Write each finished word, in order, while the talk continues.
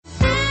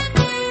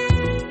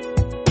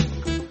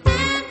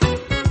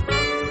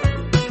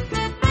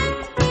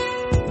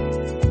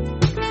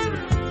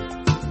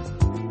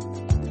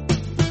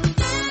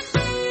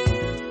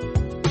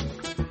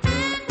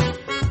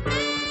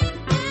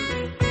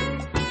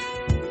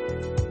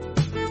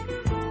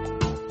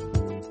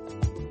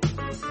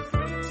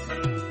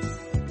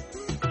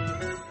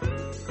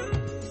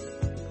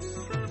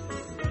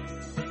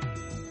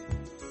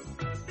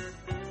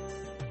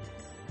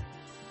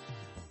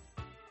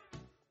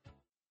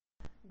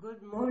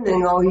Good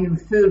morning, all you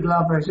food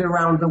lovers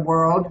around the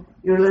world.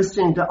 You're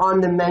listening to On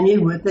the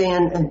Menu with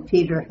Ann and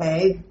Peter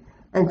Haig.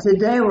 And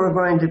today we're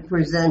going to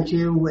present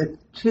you with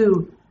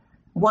two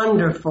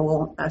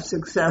wonderful,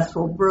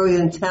 successful,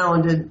 brilliant,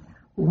 talented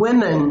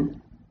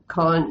women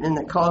in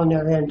the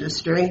culinary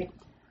industry.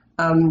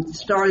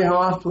 Starting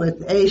off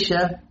with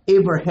Aisha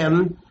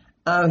Ibrahim,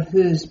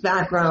 whose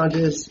background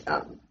is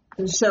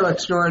so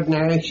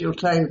extraordinary. She'll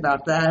tell you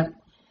about that.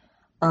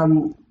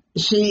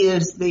 She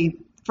is the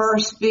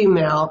first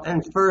female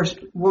and first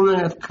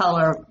woman of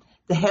color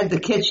to head the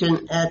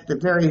kitchen at the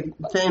very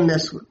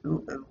famous,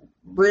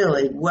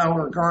 really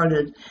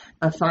well-regarded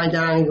fine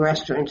dining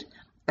restaurant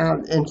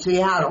in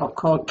Seattle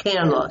called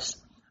Canlis.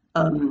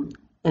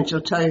 And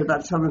she'll tell you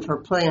about some of her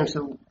plans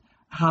of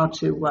how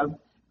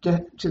to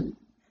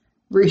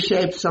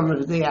reshape some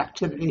of the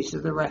activities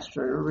of the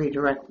restaurant or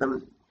redirect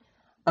them.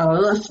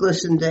 Let's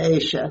listen to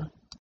Aisha.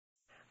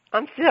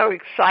 I'm so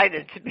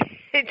excited to be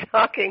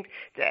talking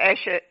to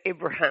Aisha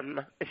Ibrahim.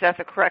 Is that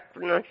the correct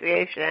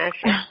pronunciation,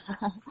 Aisha?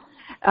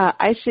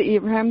 Aisha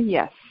Ibrahim,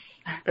 yes.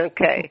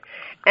 Okay.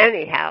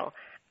 Anyhow,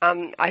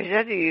 I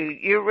said to you,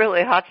 you're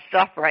really hot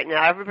stuff right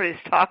now. Everybody's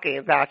talking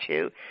about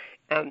you.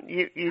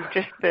 You've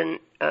just been,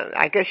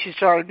 I guess you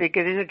started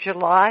beginning of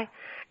July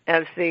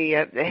as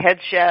the head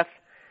chef,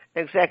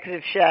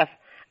 executive chef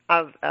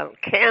of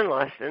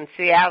Canlis in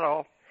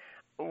Seattle,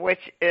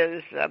 which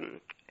is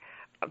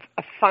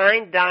a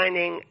fine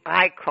dining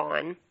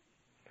icon,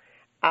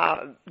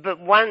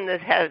 but one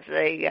that has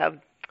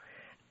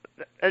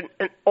an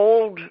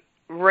old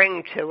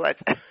ring to it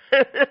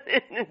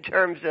in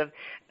terms of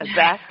a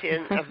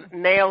bastion of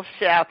male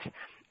chefs.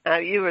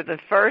 You were the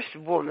first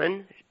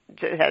woman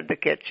to head the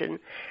kitchen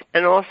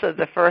and also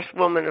the first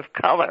woman of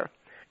color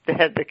to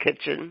head the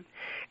kitchen.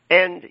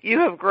 And you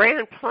have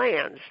grand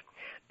plans,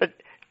 but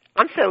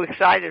I'm so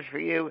excited for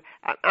you.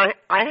 I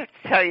have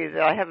to tell you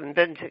that I haven't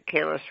been to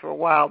Canlis for a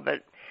while,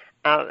 but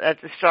at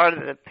the start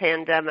of the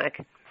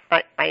pandemic,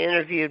 I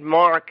interviewed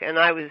Mark, and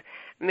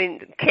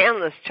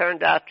Canlis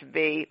turned out to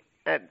be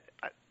I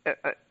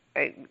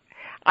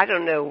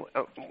don't know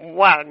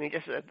what,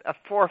 just a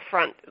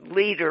forefront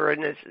leader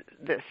in this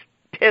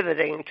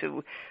pivoting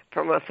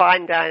from a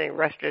fine dining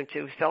restaurant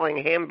to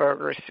selling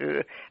hamburgers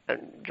through a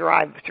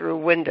drive-through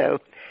window.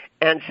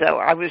 And so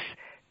I was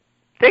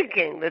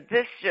thinking that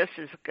this just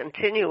is a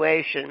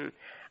continuation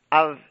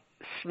of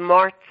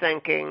smart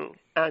thinking,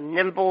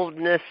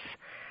 nimbleness,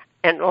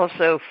 and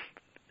also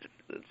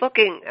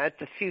looking at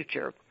the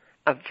future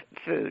of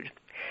food.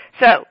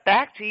 So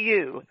back to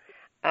you.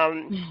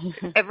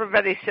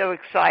 Everybody's so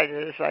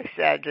excited, as I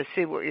said, to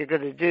see what you're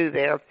going to do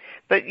there.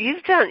 But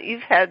you've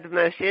had the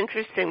most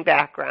interesting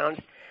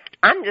background.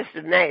 I'm just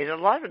amazed. A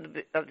lot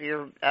of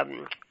your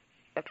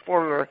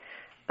former,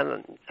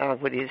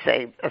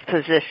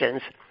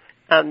 positions.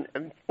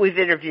 We've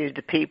interviewed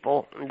the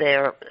people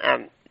there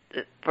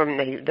from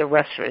the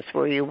restaurants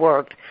where you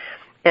worked.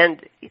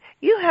 And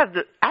you have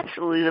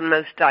absolutely the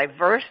most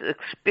diverse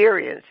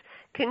experience.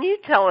 Can you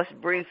tell us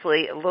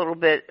briefly a little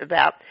bit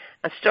about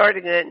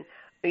starting in,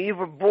 you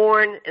were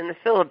born in the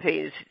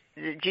Philippines.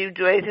 Did you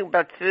do anything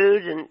about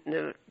food in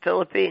the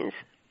Philippines?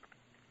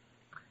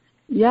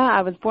 Yeah,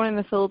 I was born in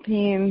the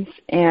Philippines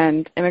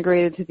and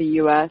immigrated to the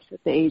U.S.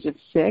 at the age of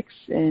 6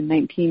 in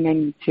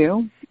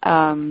 1992.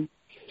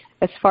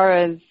 As far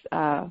as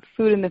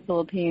food in the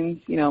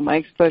Philippines, my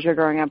exposure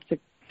growing up to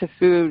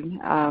food,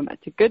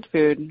 to good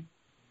food,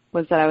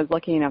 was that I was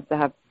lucky enough to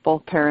have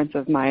both parents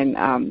of mine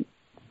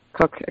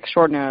cook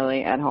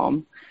extraordinarily at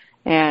home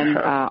and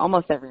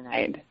almost every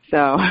night. So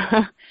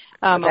a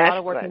lot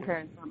of working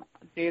parents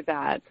do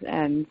that.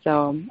 And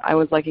so I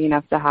was lucky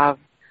enough to have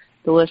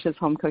delicious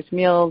home-cooked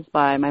meals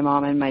by my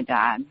mom and my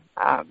dad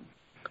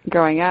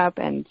growing up,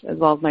 and as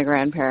well as my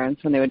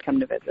grandparents when they would come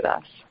to visit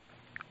us.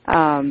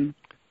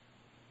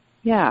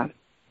 Yeah.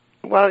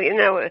 Well,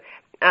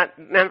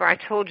 remember I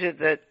told you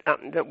that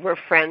we're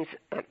friends.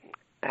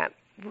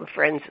 We're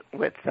friends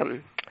with what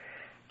am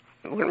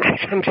I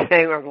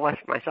saying? I've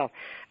lost myself.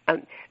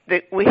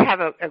 We have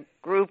a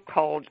group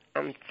called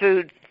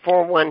Food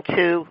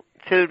 412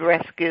 Food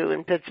Rescue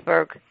in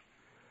Pittsburgh.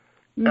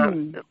 Wow.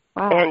 And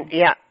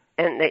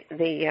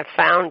the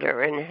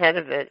founder and head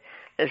of it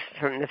is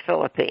from the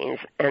Philippines,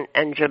 and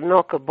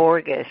Jamilka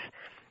Borges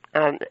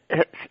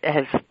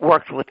has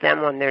worked with them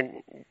on their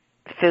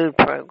food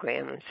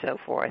program and so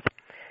forth.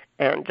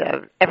 And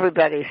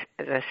everybody,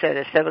 as I said,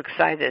 is so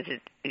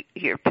excited at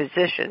your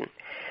position.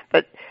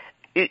 But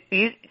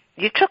you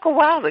took a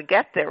while to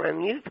get there.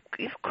 You've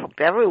cooked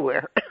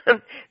everywhere.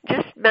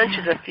 Just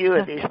mention a few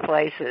of these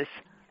places.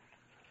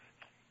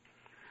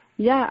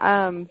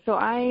 Yeah. So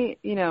I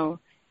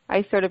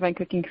started my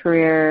cooking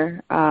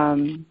career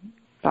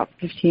about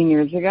 15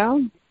 years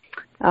ago.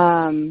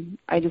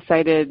 I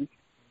decided,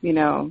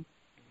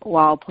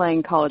 while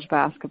playing college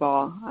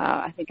basketball,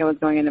 I think I was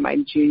going into my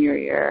junior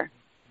year.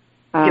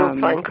 You were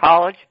playing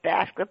college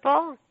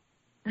basketball?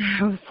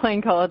 I was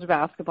playing college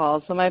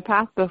basketball, so my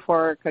path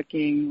before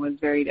cooking was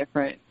very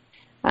different.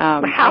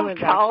 How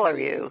tall are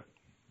you?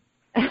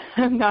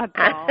 I'm not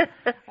tall.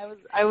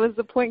 I was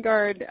the point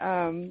guard,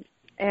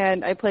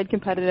 and I played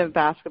competitive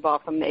basketball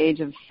from the age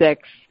of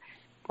 6.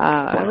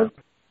 I was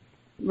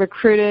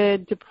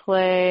recruited to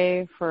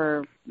play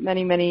for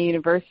many, many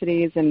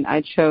universities, and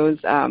I chose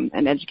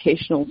an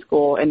educational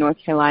school in North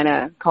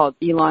Carolina called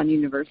Elon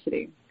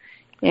University.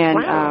 And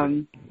wow.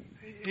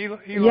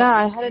 Elon,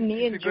 I had a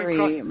knee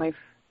injury.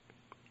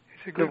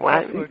 It's a good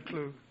crossword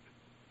clue.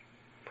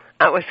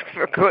 I was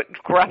for good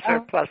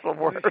crossword puzzle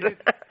word.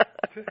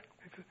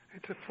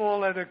 It's a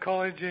 4-letter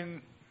college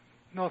in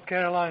North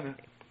Carolina.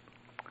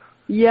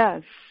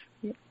 Yes.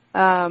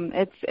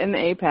 It's in the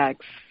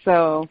Apex.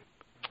 So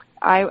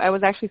I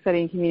was actually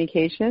studying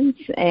communications,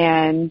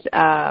 and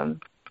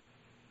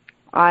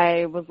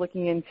I was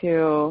looking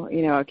into,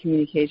 a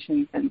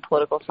communications and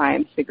political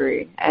science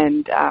degree.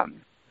 And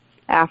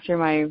after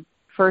my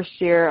first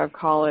year of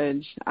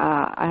college,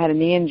 I had a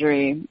knee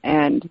injury,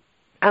 and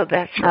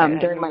that's right.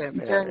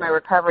 During my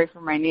recovery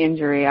from my knee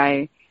injury,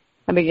 I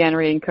began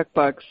reading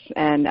cookbooks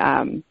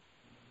and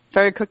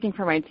started cooking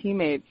for my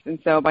teammates. And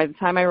so by the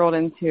time I rolled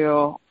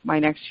into my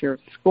next year of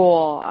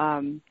school,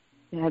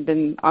 it had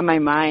been on my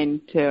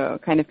mind to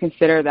kind of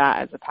consider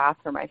that as a path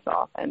for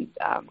myself. And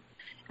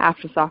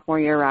after sophomore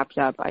year wrapped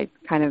up, I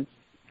kind of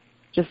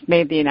just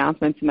made the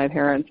announcement to my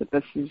parents that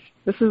this is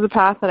the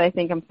path that I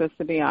think I'm supposed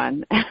to be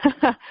on.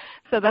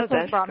 So that's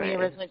what brought me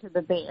originally to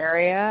the Bay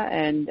Area.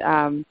 And,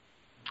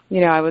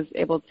 I was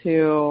able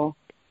to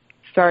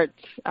start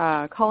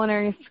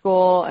culinary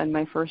school, and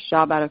my first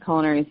job out of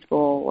culinary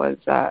school was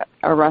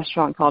a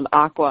restaurant called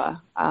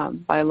Aqua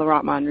by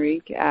Laurent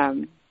Manrique.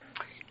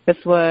 This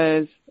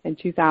was in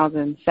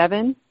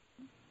 2007.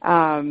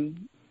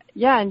 And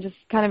just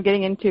kind of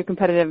getting into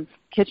competitive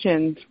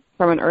kitchens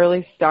from an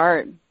early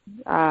start.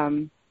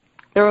 There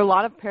were a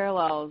lot of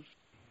parallels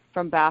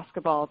from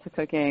basketball to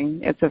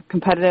cooking. It's a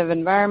competitive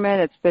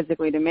environment. It's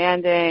physically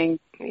demanding,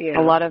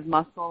 a lot of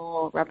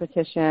muscle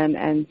repetition.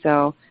 And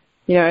so,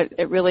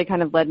 it really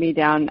kind of led me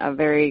down a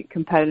very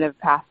competitive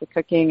path to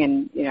cooking.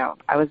 And,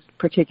 I was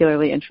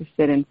particularly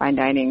interested in fine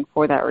dining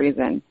for that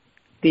reason.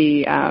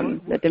 The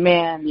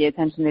demand, the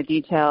attention to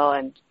detail,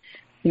 and,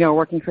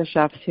 working for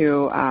chefs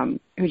who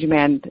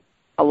demand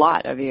a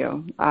lot of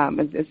you.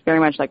 It's very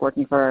much like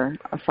working for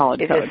a solid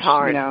coach. It is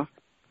hard.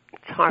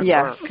 It's hard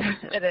work. Yes,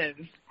 it is.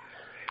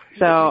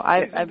 So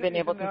I've been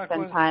able to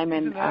spend time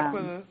in...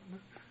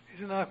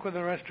 Isn't Aqua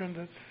the restaurant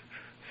that's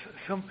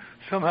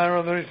somehow or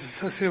other is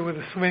associated with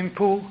a swimming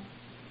pool?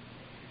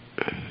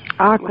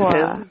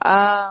 Aqua.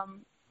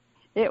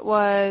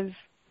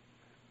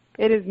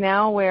 It is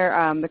now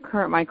where the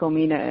current Michael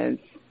Mina is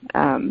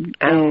in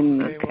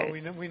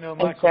we know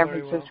Michael San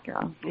very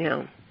Francisco.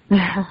 Well.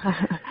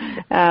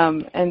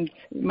 Yeah. And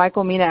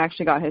Michael Mina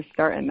actually got his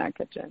start in that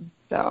kitchen.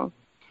 So.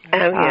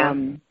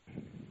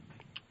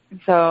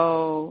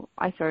 So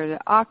I started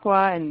at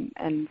Aqua and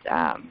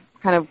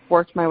kind of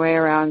worked my way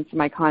around some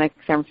iconic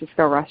San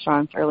Francisco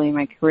restaurants early in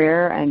my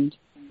career. And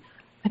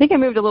I think I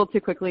moved a little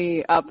too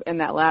quickly up in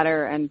that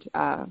ladder. And,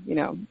 I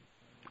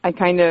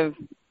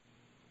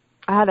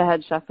had a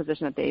head chef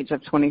position at the age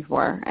of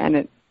 24,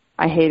 and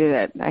I hated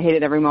it. I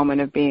hated every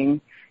moment of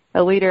being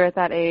a leader at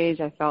that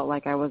age. I felt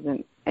like I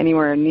wasn't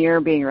anywhere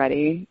near being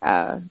ready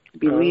to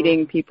be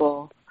leading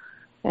people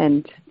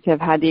and to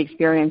have had the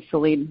experience to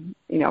lead,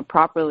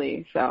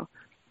 properly. So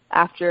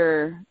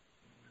after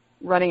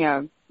running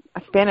a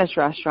Spanish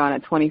restaurant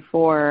at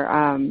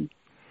 24,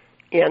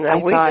 we've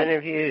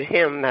interviewed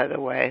him, by the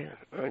way,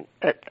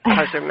 at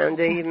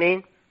Azurmendi, you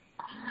mean?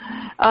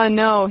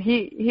 No,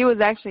 he was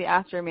actually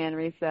after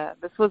Manresa.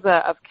 This was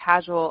a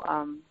casual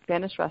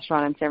Spanish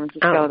restaurant in San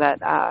Francisco that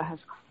has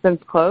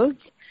since closed.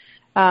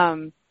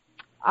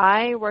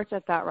 I worked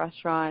at that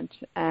restaurant,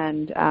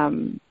 and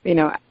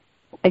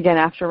again,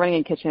 after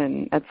running a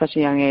kitchen at such a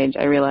young age,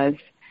 I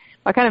realized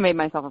I kind of made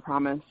myself a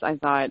promise. I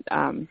thought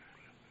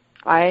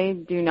I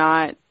do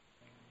not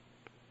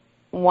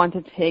want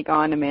to take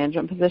on a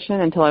management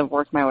position until I've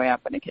worked my way up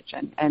in a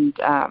kitchen. And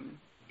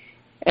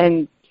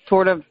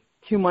sort of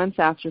 2 months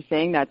after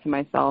saying that to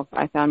myself,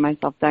 I found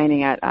myself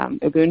dining at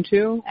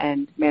Ubuntu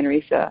and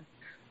Manresa.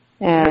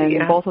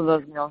 And both of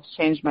those meals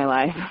changed my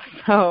life.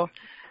 So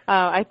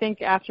I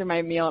think after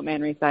my meal at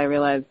Manresa, I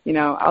realized,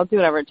 I'll do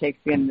whatever it takes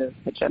to get into this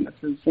kitchen. This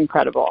is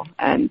incredible,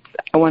 and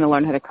I want to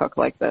learn how to cook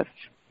like this.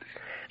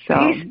 So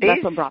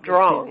that's what brought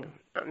strong. me to it.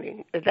 I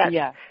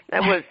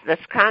mean,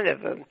 that's kind of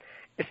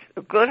it's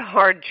a good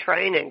hard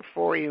training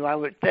for you, I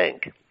would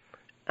think.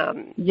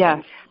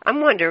 Yes.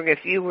 I'm wondering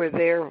if you were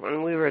there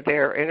when we were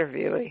there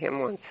interviewing him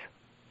once.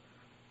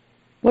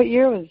 What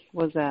year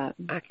was that?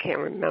 I can't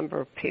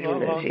remember, Peter,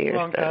 those years.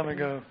 Long time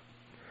ago.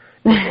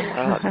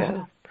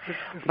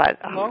 But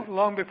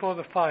long before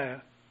the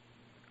fire.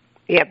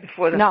 Yeah,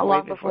 before the Not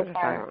long before the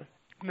fire.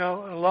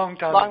 No, a long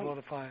time before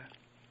the fire.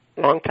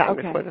 Long time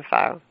before the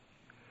fire.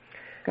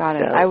 Got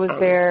it. I was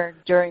there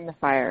during the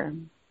fire.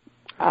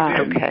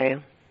 Okay.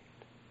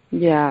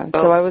 Yeah,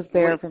 so I was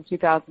there from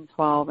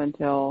 2012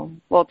 until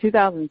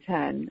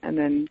 2010, and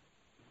then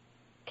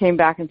came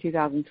back in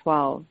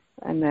 2012,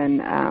 and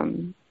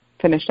then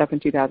finished up in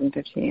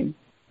 2015.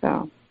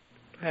 So.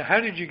 Now, how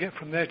did you get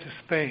from there to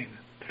Spain?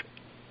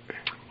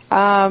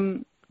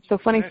 So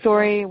funny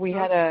story. We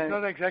had a.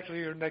 Not exactly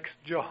your next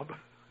job.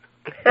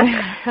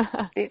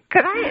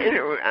 Could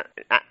I?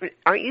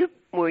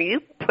 Were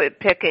you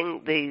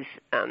picking these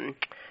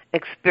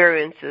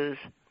experiences,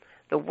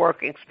 the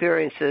work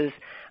experiences,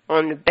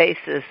 on the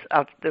basis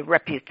of the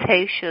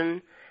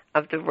reputation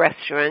of the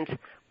restaurant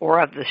or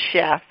of the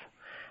chef,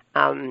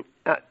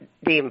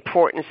 the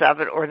importance of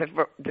it, or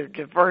the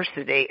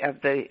diversity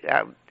of the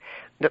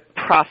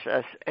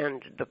process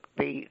and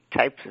the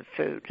types of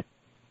food?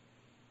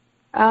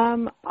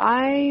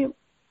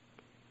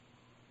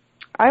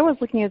 I was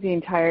looking at the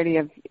entirety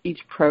of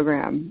each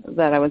program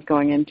that I was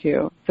going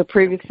into. So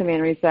previous to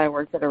Manresa, I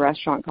worked at a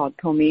restaurant called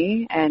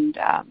Commis, and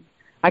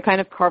I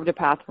kind of carved a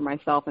path for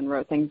myself and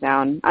wrote things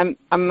down. I'm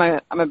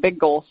a big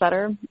goal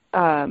setter.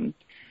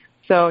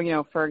 So, you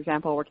know, for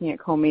example, working at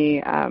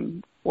Commis,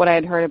 what I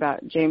had heard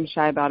about James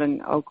Scheib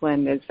in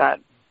Oakland is that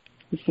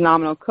he's a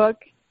phenomenal cook.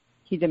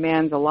 He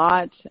demands a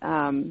lot.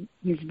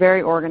 He's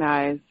very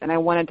organized, and I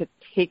wanted to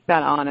take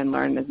that on and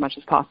learn as much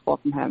as possible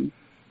from him.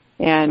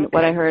 And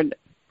what I heard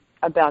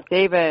about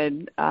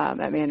David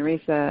at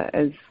Manresa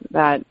is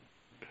that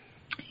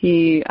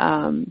he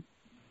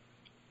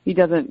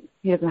doesn't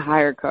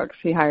hire cooks.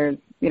 He hires,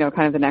 you know,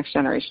 kind of the next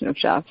generation of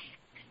chefs.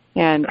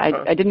 And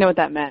I didn't know what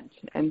that meant.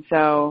 And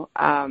so,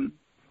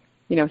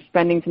 you know,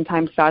 spending some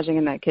time staging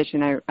in that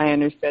kitchen, I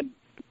understood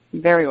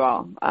very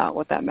well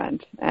what that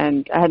meant.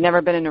 And I had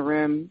never been in a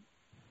room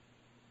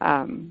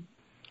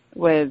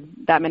with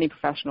that many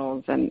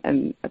professionals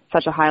and at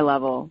such a high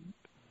level.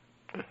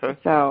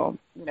 So,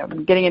 you know,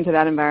 getting into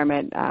that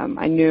environment,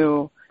 I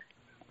knew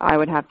I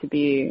would have to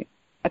be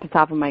at the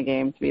top of my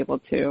game to be able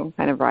to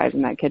kind of rise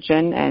in that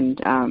kitchen. And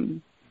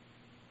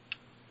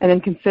then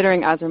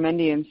considering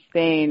Azurmendi in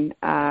Spain,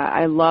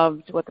 I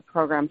loved what the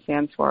program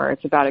stands for.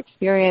 It's about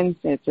experience.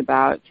 It's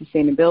about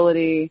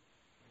sustainability.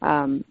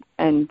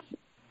 And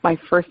my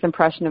first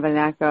impression of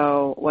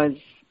Eneco was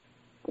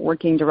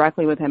working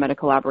directly with him at a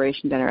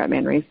collaboration dinner at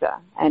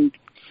Manresa. And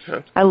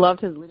I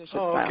loved his leadership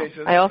style. Okay.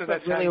 So I also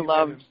really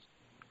loved...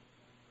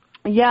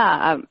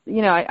 Yeah,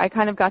 you know, I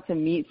kind of got to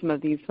meet some of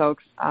these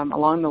folks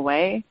along the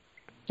way,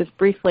 just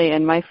briefly.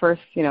 And my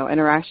first, you know,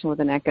 interaction with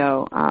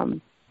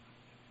Eneco,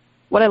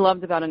 what I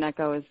loved about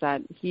Eneco is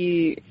that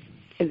he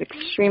is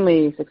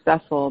extremely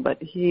successful, but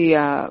he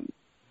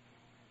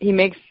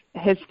makes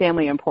his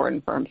family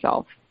important for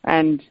himself.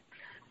 And,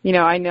 you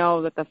know, I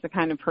know that that's the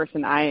kind of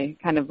person I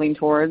kind of lean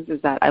towards,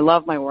 is that I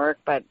love my work,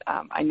 but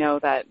I know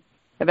that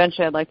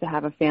eventually I'd like to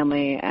have a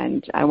family,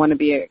 and I want to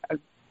be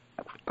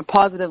a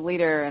positive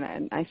leader,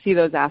 and I see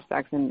those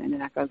aspects in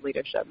Eneco's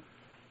leadership.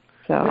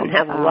 So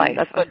have a life.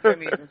 That's what drew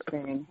me to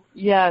Spain.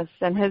 Yes,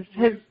 and his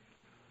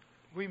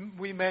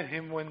we met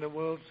him when the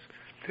world's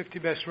 50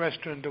 Best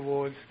Restaurant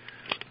Awards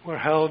were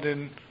held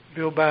in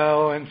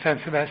Bilbao and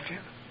San Sebastian.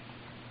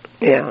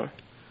 Yeah,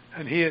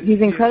 and he's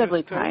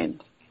incredibly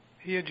kind.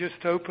 He had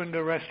just opened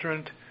a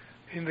restaurant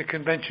in the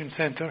convention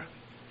center.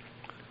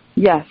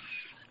 Yes,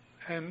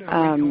 and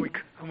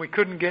we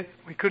couldn't get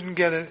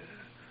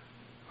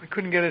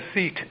a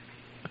seat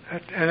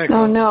at Eneco.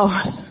 Oh no!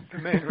 The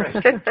main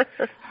restaurant.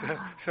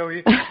 so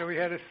he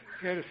had to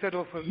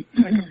settle for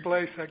second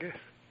place, I guess.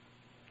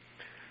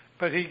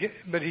 But he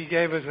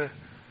gave us a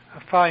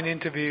fine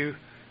interview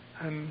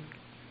and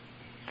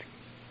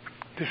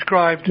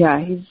described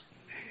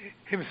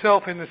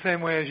himself in the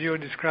same way as you're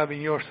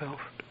describing yourself.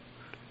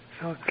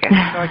 So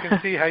I can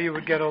see how you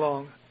would get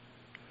along.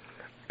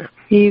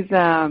 He's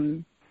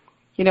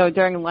you know,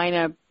 during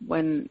lineup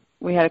when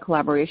we had a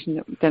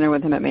collaboration dinner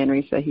with him at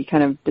Manresa, he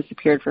kind of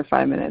disappeared for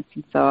 5 minutes.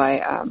 And so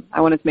I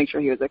wanted to make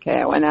sure he was okay.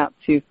 I went out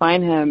to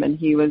find him, and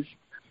he was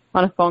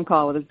on a phone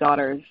call with his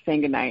daughters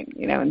saying goodnight,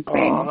 you know, in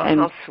Spain. Oh,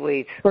 and how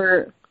sweet.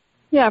 For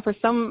a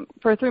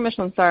 3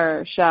 Michelin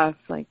star chef,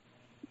 like,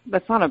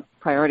 that's not a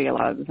priority a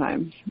lot of the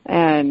times.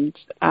 And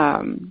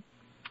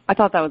I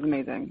thought that was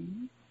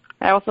amazing.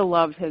 I also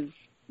loved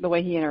the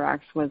way he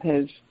interacts with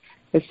his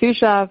sous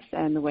chefs,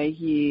 and the way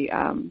he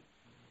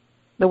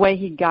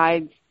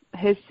guides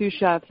his sous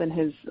chefs and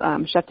his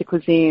chef de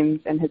cuisines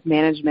and his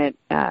management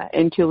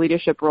into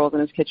leadership roles in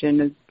his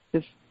kitchen is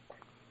just,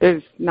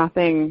 there's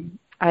nothing,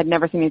 I had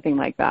never seen anything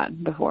like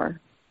that before.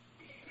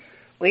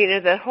 Well, you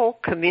know, the whole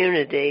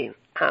community,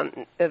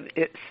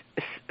 it's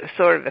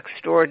sort of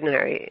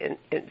extraordinary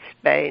in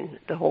Spain,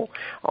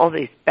 all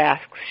these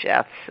Basque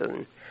chefs,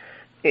 and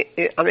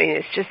I mean,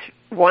 it's just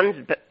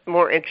one's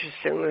more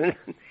interesting than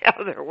the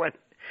other one.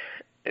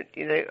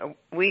 You know,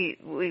 we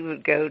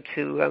would go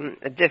to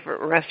a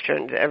different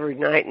restaurant every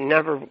night and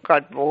never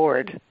got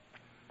bored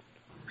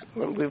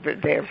when we were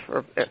there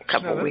for a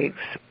couple of weeks.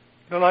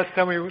 The last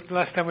time we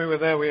were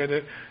there, we had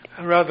a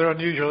rather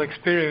unusual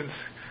experience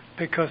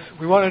because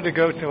we wanted to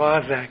go to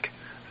Arzak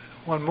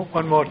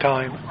one more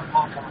time,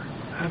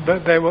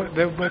 but they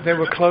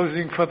were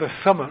closing for the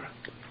summer,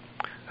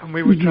 and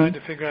we were trying to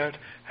figure out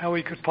how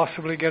we could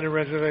possibly get a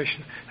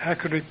reservation. How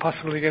could we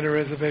possibly get a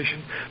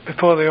reservation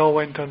before they all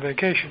went on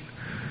vacation?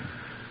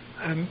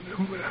 And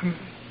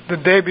the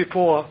day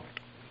before,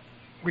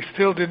 we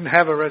still didn't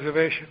have a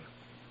reservation.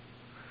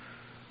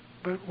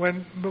 But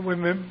when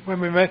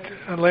we met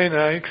Elena,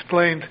 I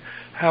explained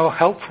how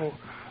helpful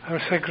our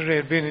secretary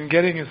had been in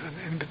getting us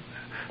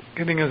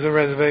a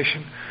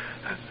reservation,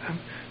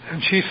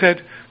 and she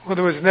said, "Well,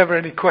 there was never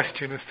any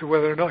question as to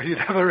whether or not you'd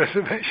have a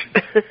reservation."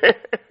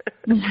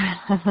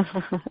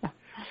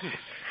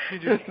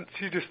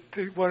 she just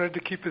wanted to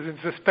keep us in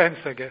suspense,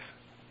 I guess.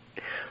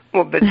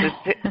 Well, but the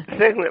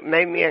thing that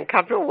made me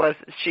uncomfortable was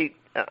that she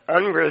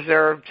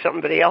unreserved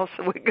somebody else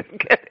so we could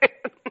get in.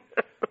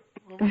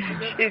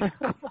 She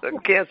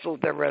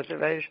canceled their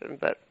reservation,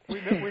 but we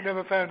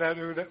never found out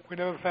who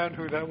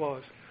that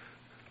was.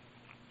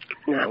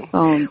 No.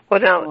 Oh, well,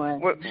 now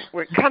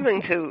we're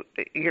coming to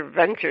your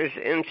ventures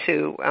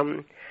into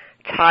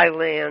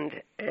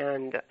Thailand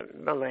and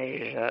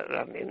Malaysia.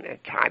 I mean,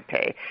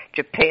 Taipei,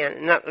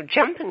 Japan. Now,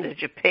 jumping to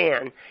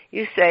Japan,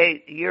 you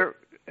say you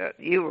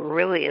were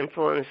really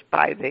influenced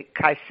by the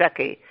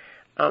kaiseki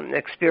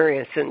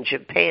experience in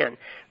Japan.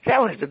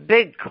 That was a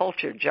big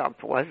culture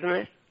jump, wasn't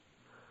it?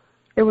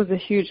 It was a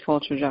huge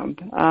culture jump.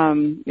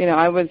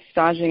 I was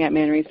staging at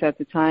Manresa at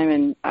the time,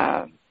 and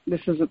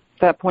this was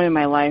that point in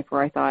my life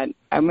where I thought,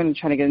 I'm going to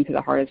try to get into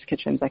the hardest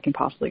kitchens I can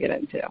possibly get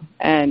into.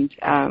 And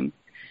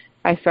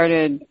I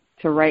started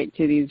to write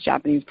to these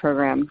Japanese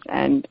programs,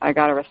 and I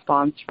got a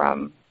response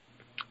from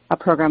a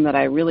program that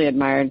I really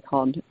admired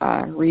called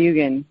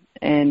Ryugen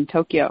in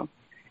Tokyo.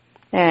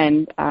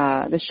 And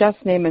the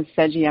chef's name is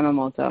Seiji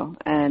Yamamoto,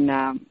 and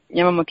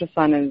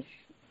Yamamoto-san is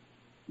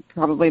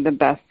probably the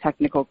best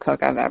technical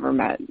cook I've ever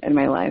met in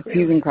my life.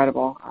 He's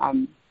incredible.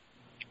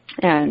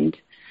 And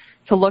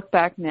to look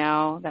back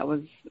now, that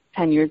was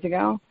 10 years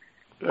ago,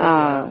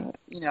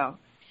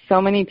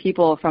 so many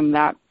people from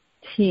that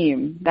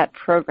team, that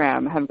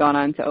program, have gone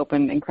on to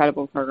open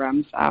incredible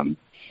programs.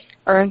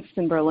 Ernst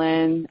in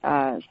Berlin,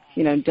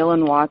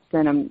 Dylan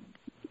Watson,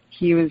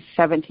 he was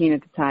 17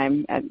 at the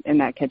time in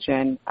that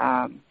kitchen.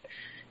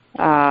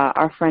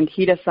 Our friend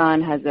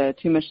Hida-san has a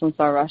 2 Michelin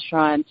star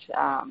restaurant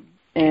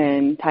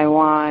in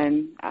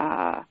Taiwan.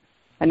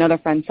 Another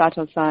friend,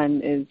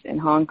 Sato-san, is in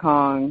Hong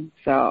Kong,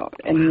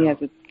 and he has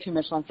a 2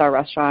 Michelin star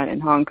restaurant in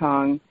Hong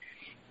Kong.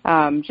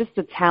 Just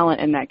the talent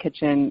in that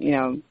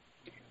kitchen.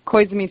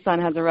 Koizumi-san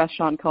has a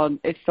restaurant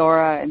called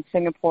Isora in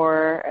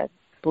Singapore. I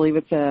believe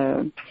it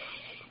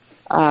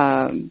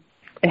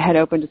had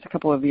opened just a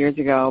couple of years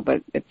ago,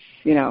 but it's,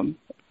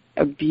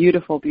 a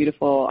beautiful,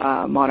 beautiful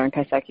modern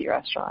kaiseki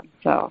restaurant.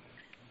 So,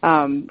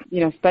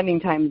 spending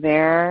time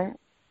there,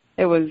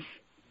 it was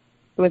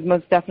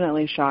most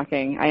definitely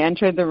shocking. I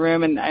entered the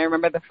room, and I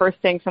remember the first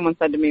thing someone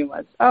said to me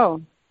was,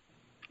 "Oh,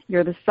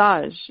 you're the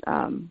sage.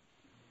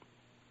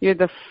 You're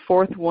the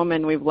 4th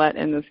woman we've let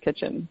in this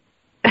kitchen."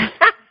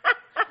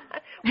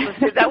 Well,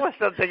 see, that was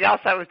something else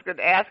I was going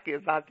to ask you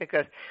about,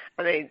 because,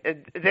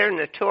 they're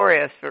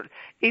notorious for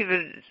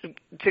even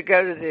to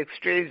go to the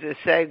extremes of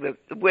saying that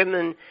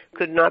women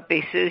could not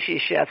be sushi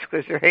chefs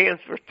because their hands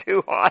were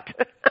too hot.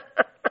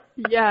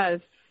 Yes.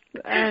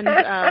 And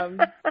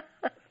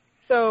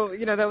so,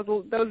 that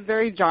was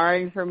very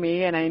jarring for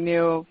me, and I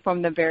knew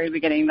from the very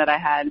beginning that I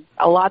had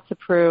a lot to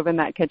prove in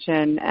that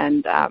kitchen.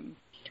 And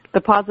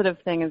the positive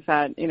thing is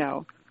that,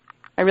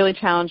 I really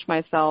challenged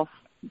myself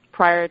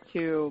prior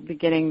to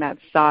beginning that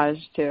stage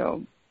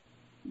to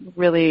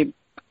really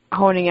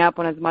honing up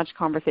on as much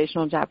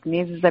conversational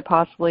Japanese as I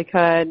possibly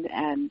could.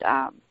 And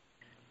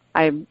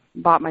I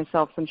bought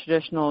myself some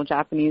traditional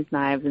Japanese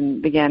knives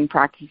and began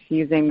practicing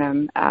using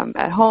them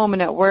at home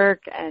and at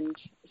work. And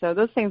so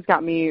those things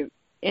got me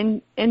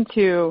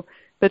into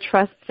the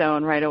trust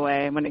zone right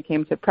away when it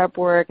came to prep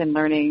work and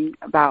learning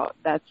about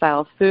that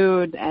style of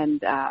food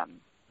and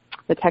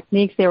the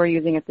techniques they were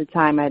using at the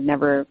time I had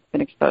never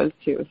been exposed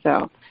to.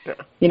 So,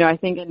 I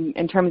think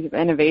in terms of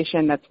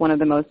innovation, that's one of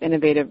the most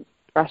innovative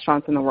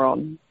restaurants in the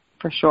world,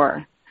 for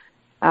sure.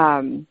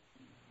 And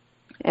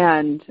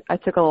I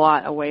took a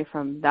lot away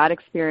from that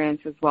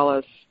experience, as well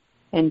as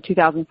in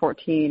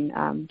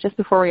 2014, just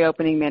before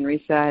reopening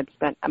Manresa, I had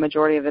spent a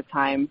majority of the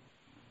time,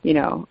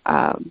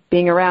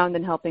 being around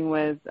and helping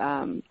with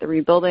the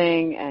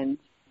rebuilding and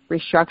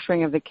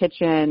restructuring of the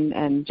kitchen.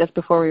 And just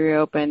before we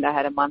reopened, I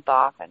had a month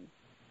off, and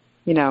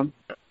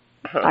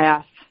I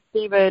asked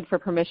David for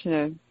permission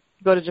to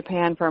go to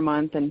Japan for a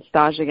month and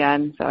stage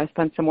again. So I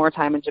spent some more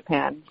time in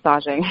Japan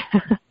staging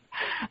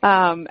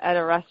at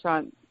a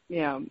restaurant,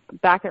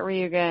 back at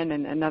Ryugen,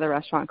 and another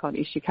restaurant called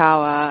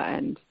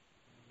Ishikawa.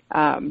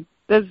 And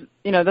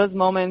those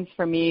moments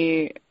for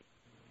me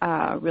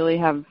really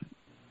have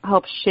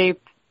helped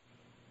shape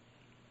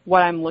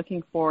what I'm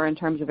looking for in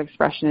terms of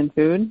expression in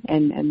food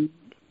and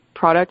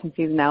product and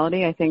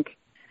seasonality. I think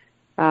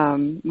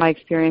my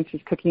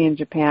experiences cooking in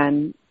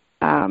Japan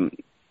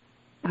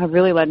have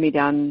really led me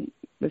down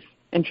this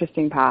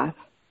interesting path.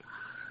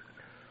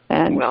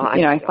 And,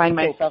 I find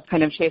myself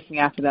kind of chasing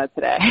after that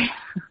today.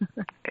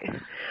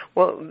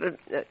 Well,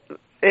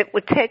 it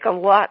would take a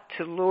lot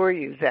to lure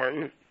you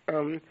then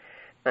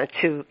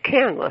to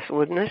Canlis,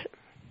 wouldn't it?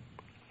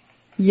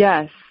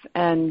 Yes,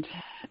 and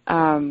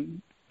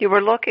you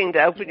were looking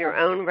to open your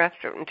own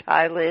restaurant in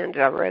Thailand,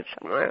 I read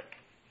somewhere.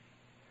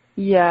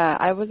 Yeah,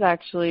 I was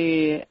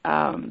actually,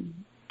 I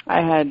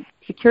had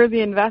secured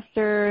the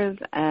investors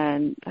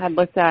and had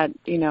looked at,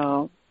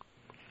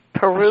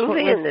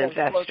 Peruvian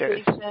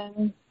investors.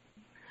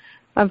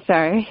 I'm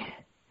sorry.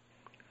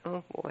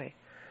 Oh boy,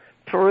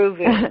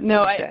 Peruvian.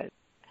 No, I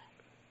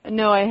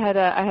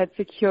had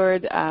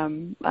secured. It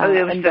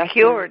was investors.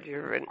 secured.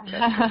 Your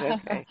investors.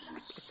 Okay.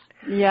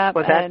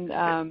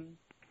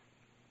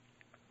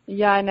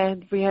 Yeah,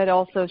 and we had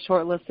also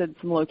shortlisted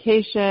some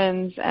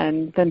locations,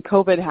 and then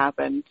COVID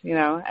happened,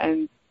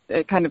 and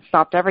it kind of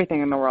stopped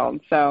everything in the world.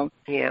 So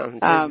yeah.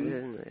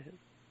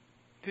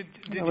 Did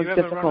you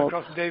ever run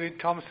across David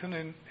Thompson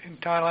in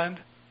Thailand?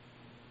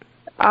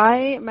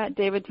 I met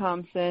David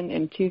Thompson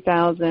in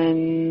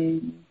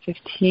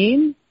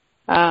 2015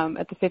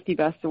 at the 50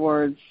 Best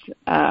Awards.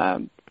 I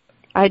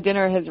had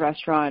dinner at his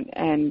restaurant,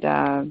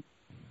 and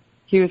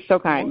he was so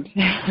kind.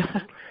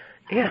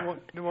 Yeah.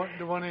 The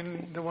one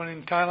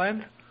in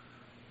Thailand?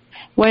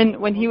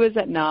 When he was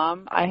at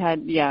Nam, I had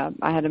a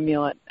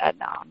meal at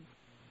Nam.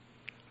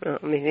 Well,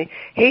 I mean,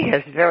 he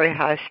has very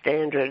high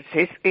standards.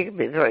 He can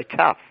be very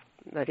tough,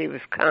 but he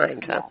was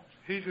kind, huh?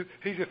 He's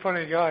a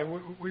funny guy.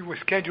 We were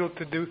scheduled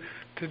to do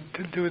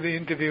the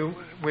interview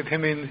with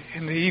him in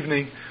the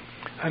evening,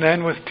 and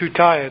Anne was too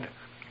tired,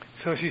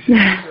 so she said,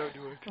 "You go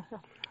do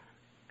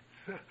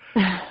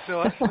it."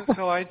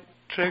 So I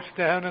traipsed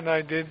down, and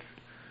I did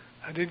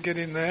get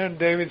in there, and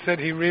David said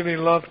he really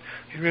loved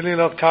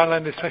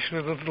Thailand,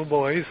 especially the little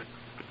boys.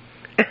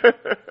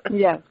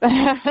 Yes.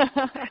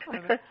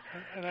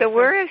 So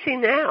where is he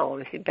now?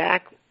 Is he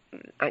back?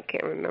 I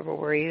can't remember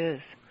where he is.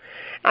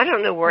 I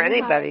don't know where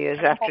anybody is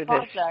after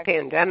this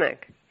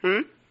pandemic.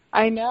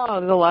 I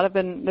know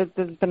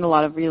there's been a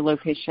lot of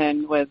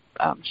relocation with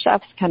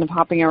chefs kind of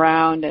hopping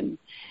around, and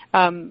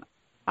from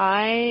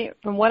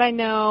what I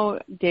know,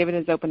 David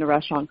has opened a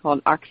restaurant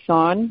called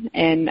Akson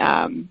in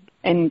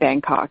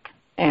Bangkok,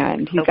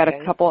 and he's got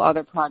a couple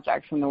other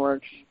projects in the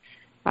works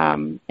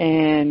in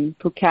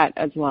Phuket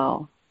as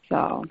well.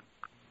 So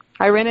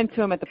I ran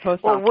into him at the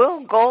post office. Well,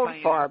 Will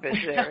Goldfarb is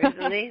there,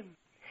 isn't he?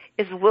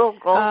 Is Will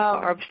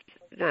Goldfarb?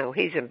 No,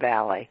 he's in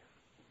Bali.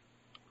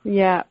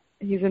 Yeah,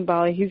 he's in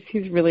Bali.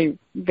 He's really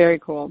very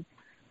cool.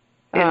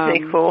 Isn't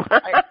he cool?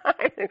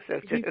 I think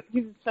so too.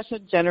 He's such a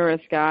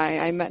generous guy.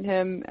 I met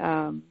him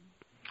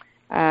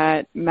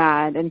at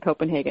MAD in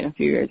Copenhagen a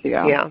few years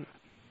ago. Yeah.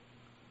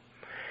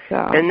 So.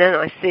 And then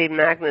I see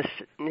Magnus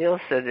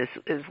Nielsen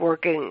is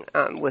working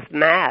with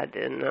MAD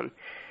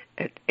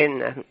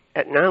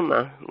at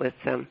NOMA with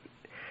in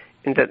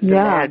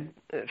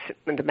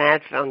the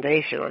MAD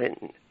Foundation.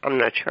 I'm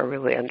not sure I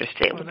really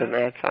understand what the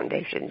MAD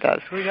Foundation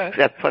does, because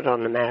I put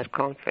on the MAD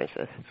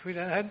conferences.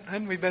 Sweetheart,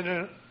 hadn't we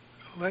better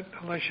let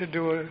Alicia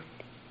do a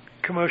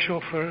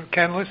commercial for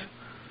Canlis?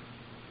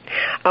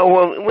 Oh,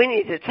 well, we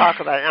need to talk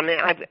about it. I mean,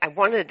 I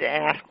wanted to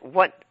ask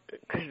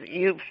because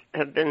you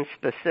have been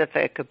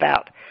specific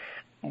about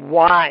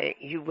why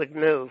you would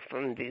move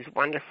from these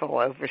wonderful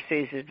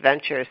overseas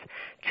adventures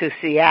to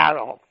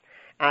Seattle.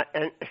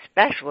 And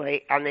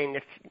especially, I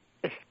mean,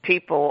 if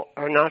people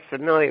are not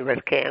familiar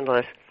with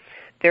Canlis,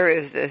 there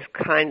is this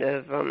kind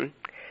of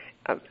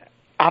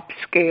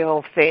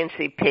upscale,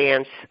 fancy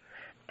pants,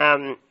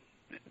 I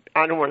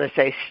don't want to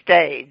say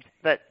stage,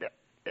 but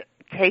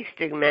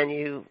tasting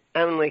menu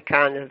only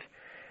kind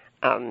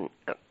of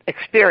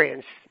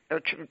experience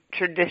or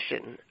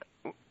tradition,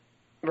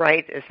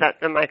 right?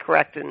 Am I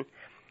correct? I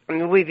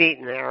mean, we've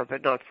eaten there,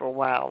 but not for a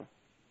while.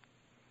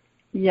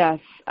 Yes,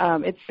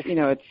 it's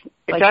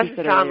It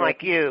doesn't sound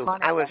like you.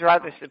 I was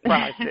rather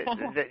surprised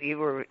that you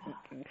were.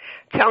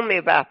 Tell me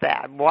about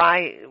that.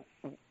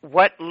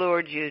 What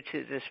lured you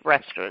to this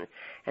restaurant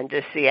and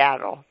to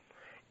Seattle,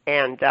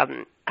 and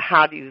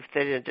how do you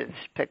fit into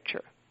this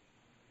picture?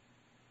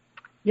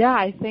 Yeah,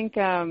 I think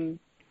I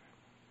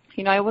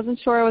wasn't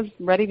sure I was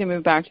ready to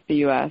move back to the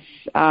U.S.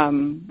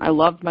 I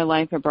loved my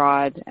life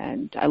abroad,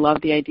 and I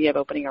loved the idea of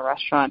opening a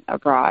restaurant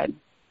abroad.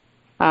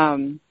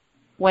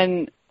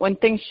 When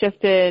things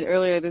shifted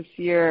earlier this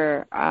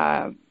year,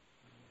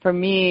 for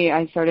me,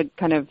 I started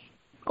kind of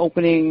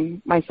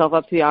opening myself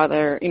up to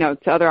to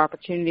other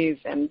opportunities,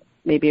 and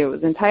maybe it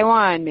was in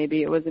Taiwan,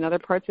 maybe it was in other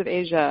parts of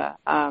Asia,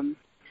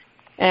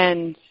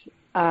 and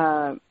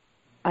I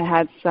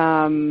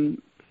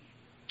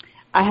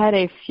had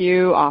a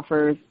few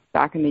offers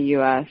back in the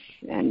U.S.,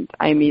 and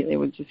I immediately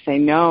would just say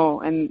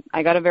no. And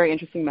I got a very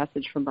interesting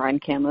message from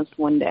Brian Canlis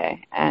one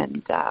day,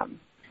 and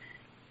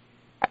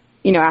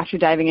after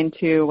diving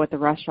into what the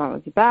restaurant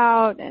was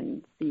about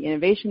and the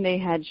innovation they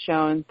had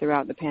shown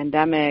throughout the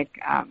pandemic,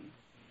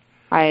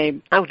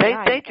 they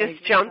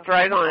just jumped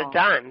right on a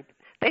dime.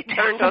 They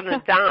turned on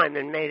a dime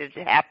and made it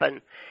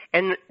happen,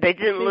 and they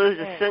didn't lose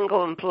a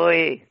single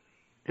employee.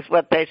 That's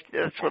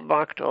what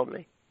Mark told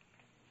me.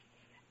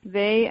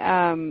 They,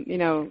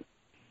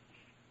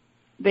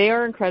 they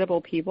are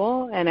incredible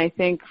people, and I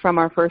think from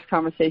our first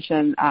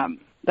conversation,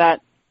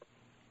 that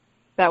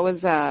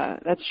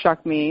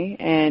struck me,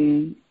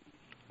 and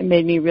it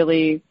made me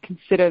really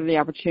consider the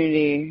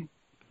opportunity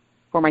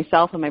for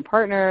myself and my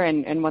partner,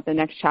 and what the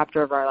next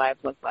chapter of our lives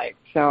looked like.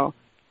 So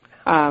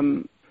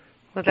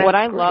What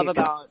I love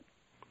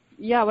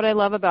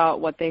about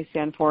what they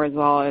stand for as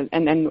well is,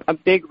 and a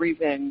big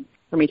reason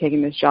for me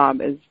taking this job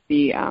is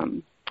the,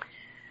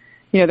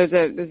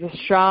 there's a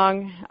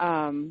strong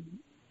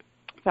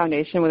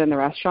foundation within the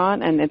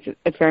restaurant, and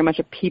it's very much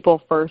a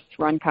people first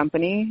run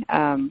company.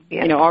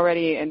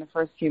 Already in the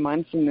first few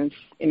months in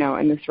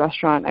this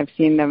restaurant, I've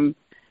seen them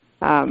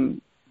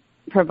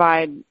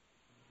provide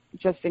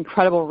just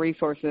incredible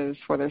resources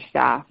for their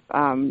staff.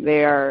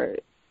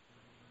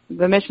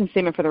 The mission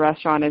statement for the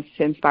restaurant is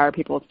to inspire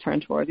people to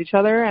turn towards each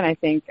other, and I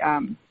think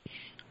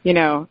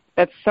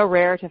that's so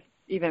rare to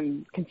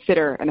even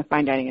consider in a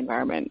fine dining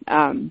environment.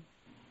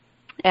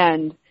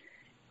 And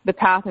the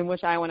path in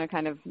which I want to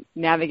kind of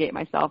navigate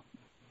myself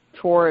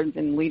towards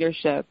in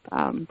leadership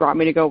brought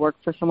me to go work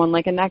for someone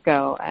like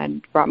Ineko,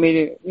 and brought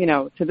me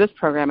to this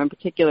program in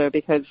particular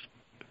because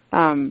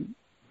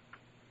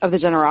of the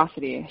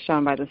generosity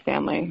shown by this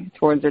family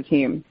towards their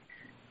team.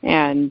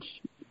 And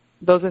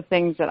those are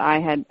things that I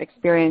had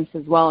experienced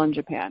as well in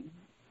Japan.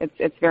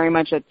 It's very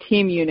much a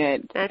team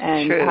unit. That's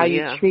and true, how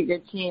you treat your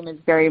team is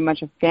very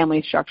much a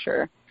family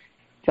structure.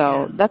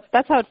 So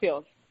that's how it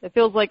feels. It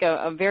feels like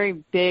a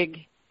very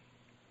big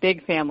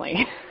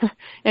family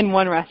in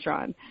one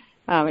restaurant.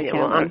 I'm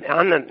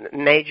a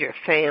major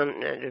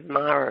fan and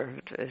admirer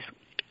of those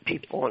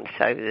people, and to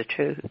tell you the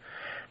truth.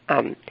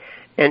 And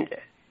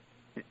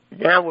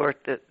now we're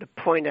at the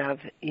point of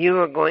you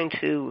are going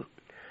to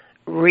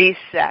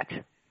reset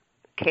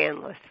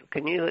Canlis.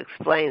 Can you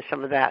explain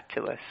some of that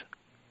to us?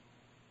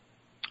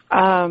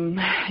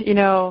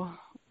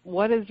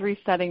 What does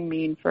resetting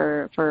mean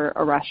for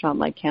a restaurant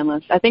like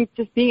Canlis? I think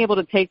just being able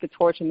to take the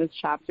torch in this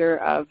chapter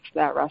of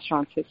that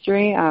restaurant's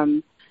history.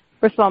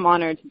 First of all, I'm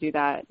honored to do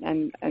that,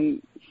 and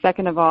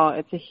second of all,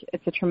 it's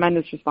a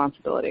tremendous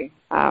responsibility.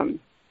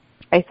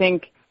 I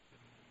think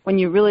when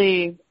you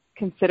really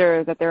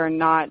consider that there are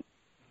not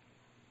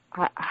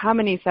how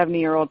many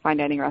 70-year-old fine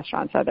dining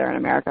restaurants are there in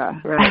America?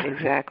 Right,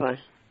 exactly.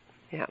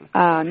 Yeah.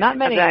 Not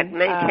many.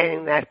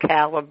 Maintaining that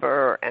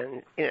caliber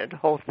and the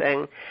whole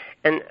thing,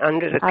 and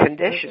under the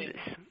conditions.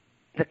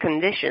 The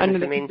conditions. Under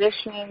the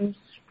conditions.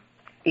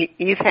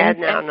 You've had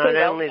now not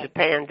only the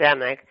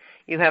pandemic,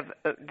 you have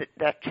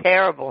that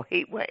terrible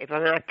heat wave. I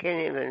mean, I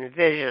can't even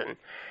envision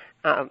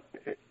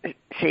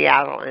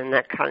Seattle in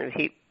that kind of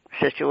heat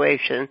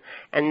situation,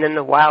 and then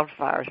the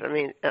wildfires. I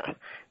mean,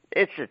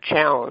 it's a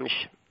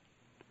challenge.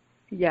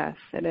 Yes,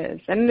 it is.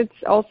 And it's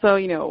also,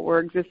 we're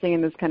existing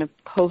in this kind of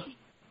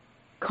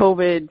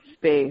post-COVID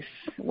space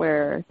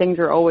where things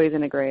are always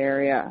in a gray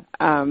area.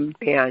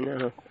 Yeah, I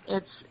know.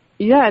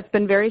 It's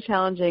been very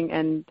challenging.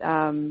 And,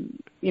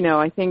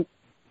 I think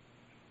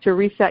to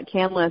reset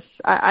Canlis,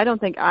 I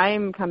don't think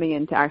I'm coming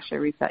in to actually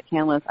reset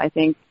Canlis. I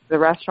think the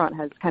restaurant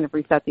has kind of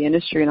reset the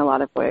industry in a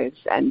lot of ways.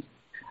 And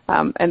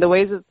the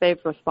ways that they've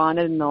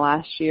responded in the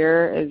last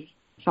year is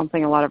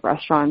something a lot of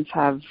restaurants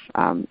have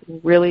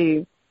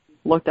really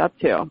looked up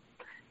to,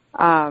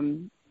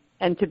 and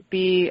to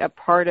be a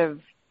part of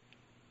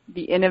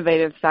the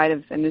innovative side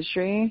of this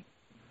industry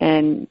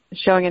and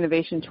showing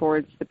innovation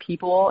towards the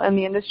people in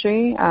the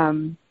industry,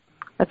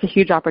 that's a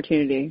huge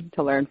opportunity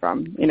to learn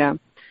from.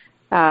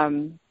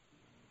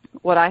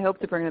 What I hope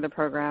to bring to the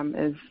program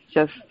is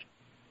just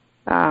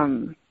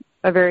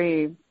a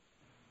very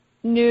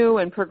new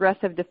and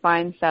progressive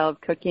defined style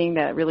of cooking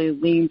that really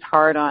leans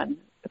hard on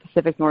the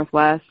Pacific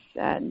Northwest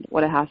and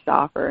what it has to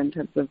offer in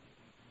terms of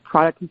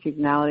product and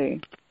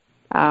seasonality.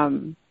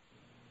 And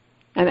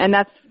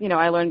that's,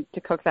 I learned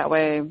to cook that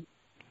way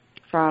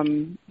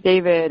from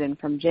David and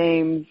from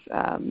James,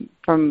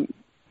 from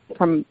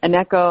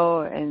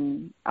Ineko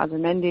and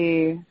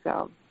Azumendi.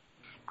 So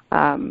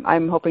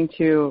I'm hoping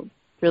to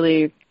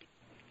really,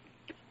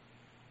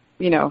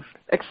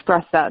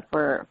 express that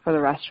for the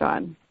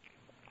restaurant.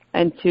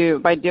 And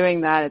by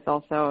doing that, it's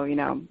also,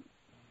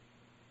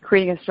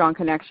 creating a strong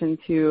connection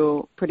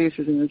to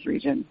producers in this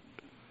region.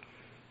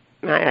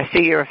 I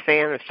see you're a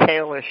fan of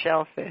Taylor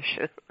Shellfish.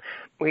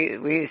 We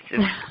used to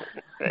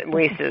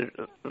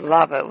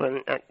love it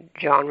when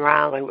John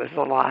Riley was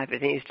alive,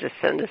 and he used to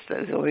send us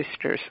those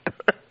oysters.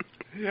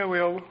 Yeah, we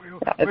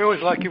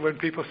always like it when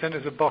people send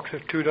us a box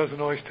of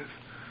 24 oysters.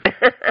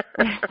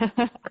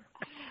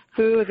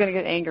 Who is going to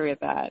get angry at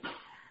that?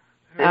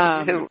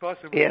 Yeah,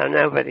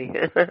 nobody.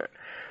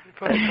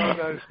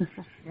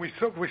 We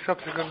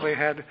subsequently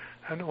had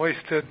an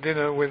oyster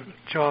dinner with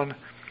John.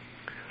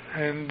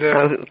 And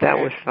that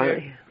was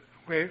funny.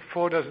 We ate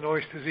 4 dozen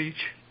oysters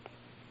each.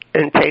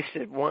 And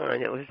tasted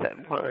wine. It was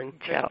that wine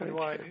challenge.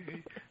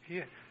 Wine.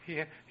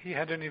 He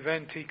had an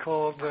event he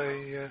called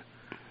the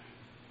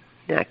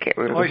I can't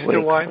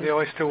remember the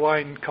oyster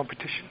wine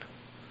competition.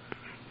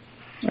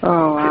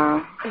 Oh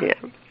wow! Yeah.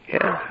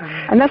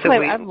 And that's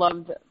what I've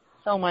loved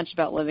so much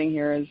about living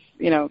here is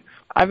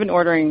I've been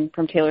ordering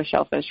from Taylor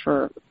Shellfish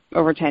for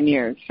over 10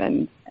 years,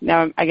 and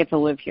now I get to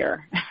live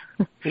here.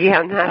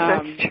 Yeah,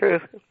 that's true.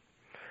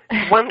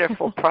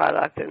 Wonderful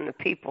product, and the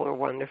people are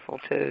wonderful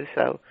too.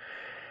 So,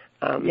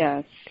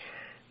 yes.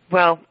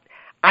 Well,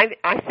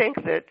 I think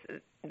that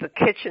the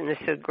kitchen is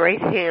in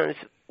great hands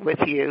with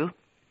you,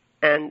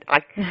 And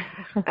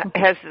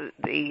has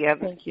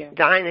the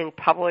dining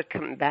public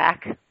come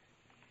back?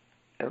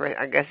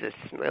 I guess it's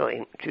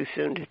really too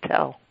soon to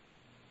tell.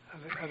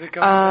 Are they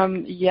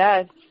coming back?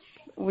 Yes,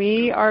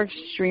 we are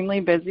extremely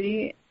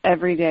busy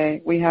every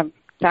day. We have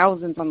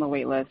thousands on the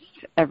wait list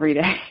every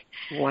day.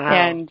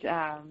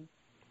 Wow.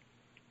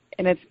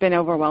 And it's been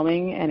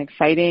overwhelming and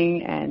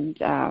exciting,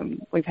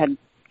 and we've had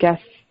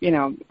guests,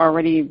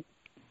 already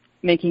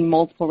making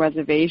multiple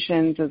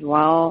reservations as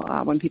well.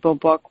 When people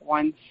book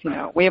once,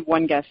 we have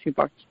one guest who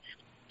booked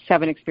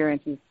 7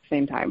 experiences at the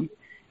same time.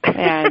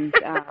 And,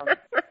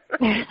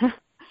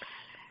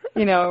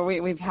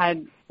 we've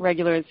had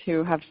regulars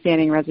who have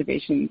standing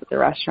reservations at the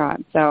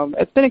restaurant. So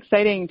it's been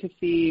exciting to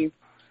see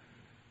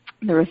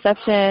the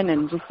reception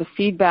and just the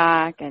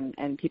feedback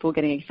and people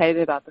getting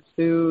excited about the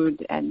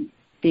food and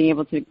being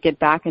able to get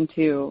back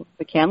into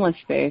the canless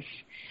space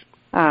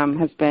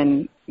has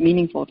been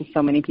meaningful to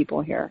so many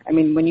people here. I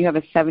mean, when you have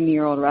a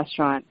 70-year-old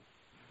restaurant,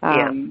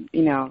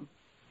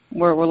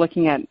 we're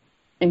looking at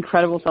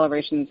incredible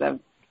celebrations of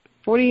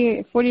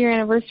 40-year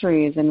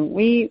anniversaries, and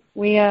we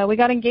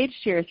got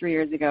engaged here 3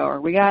 years ago, or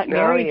we got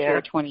married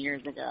here 20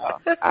 years ago.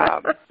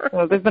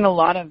 So there's been a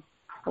lot of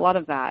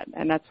that,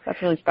 and that's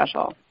really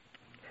special.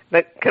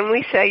 But can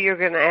we say you're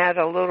going to add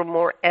a little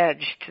more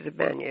edge to the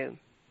menu?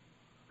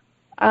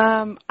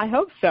 I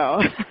hope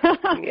so.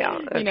 Yeah.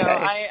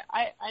 Okay.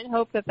 I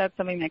hope that's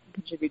something that can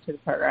contribute to the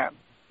program.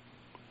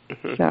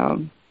 Mm-hmm.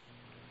 So.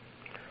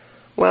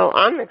 Well,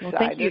 I'm excited.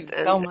 Well, thank you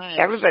so much.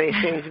 Everybody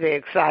seems to be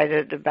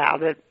excited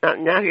about it.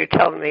 Now you're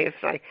telling me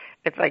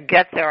if I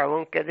get there, I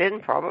won't get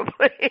in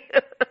probably.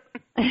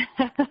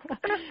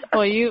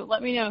 Well, you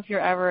let me know if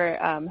you're ever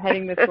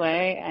heading this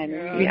way, and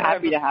we'd be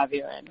happy to have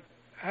you in.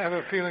 I have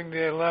a feeling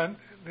the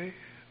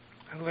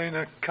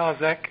Elena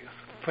Karzak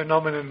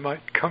phenomenon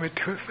might come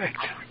into effect.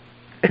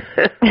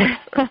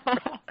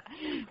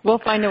 We'll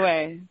find a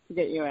way to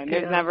get you in.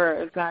 It's not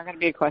going to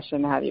be a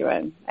question to have you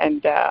in.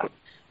 And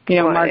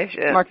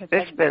Mark has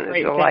it's been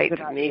a delight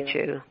to meet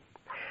you.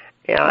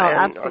 Yeah,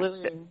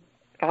 absolutely.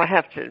 I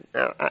have to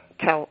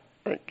tell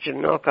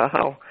Jamilka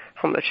how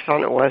much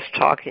fun it was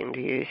talking to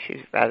you.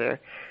 She's rather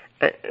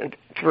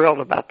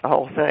thrilled about the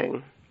whole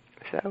thing.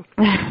 So,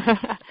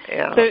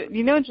 yeah. So,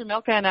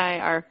 Jamilka and I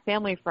are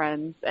family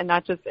friends and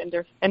not just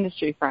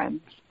industry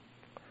friends.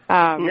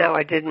 No,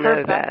 I didn't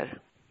know that.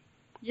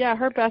 Yeah,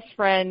 her best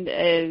friend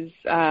was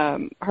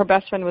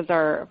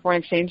our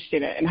foreign exchange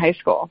student in high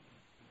school.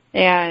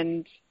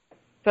 And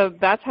so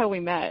that's how we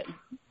met,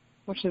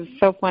 which is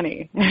so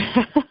funny.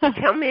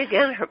 Tell me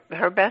again,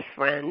 her best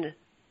friend.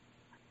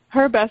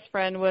 Her best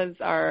friend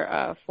was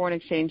our foreign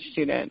exchange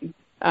student.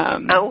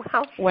 How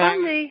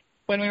funny.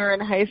 When we were in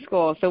high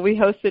school. So we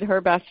hosted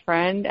her best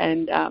friend,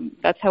 and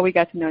that's how we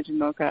got to know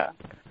Jamilka.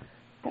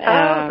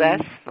 Oh,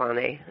 that's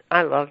funny.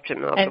 I love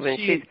Jamilka. I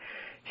mean,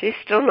 she's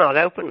still not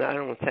open, I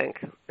don't think.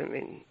 I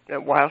mean,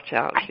 at Wild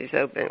Child, she's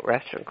opening a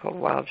restaurant called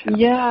Wild Child.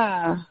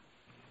 Yeah.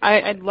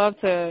 I'd love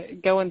to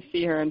go and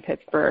see her in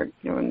Pittsburgh.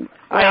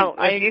 Well,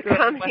 if you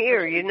come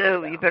here, you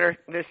better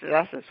visit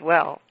us as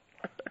well.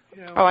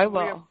 Yeah, I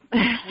will.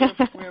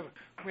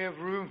 We have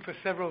room for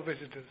several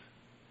visitors.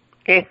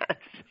 Yes.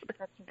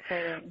 That's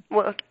exciting.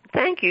 Well,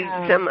 thank you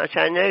so much.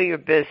 I know you're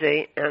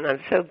busy, and I'm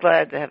so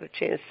glad to have a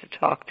chance to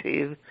talk to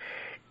you.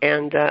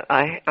 And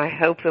I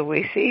hope that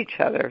we see each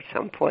other at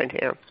some point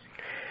here.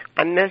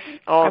 I miss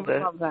all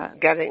the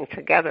getting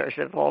togethers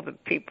of all the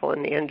people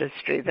in the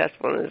industry. That's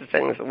one of the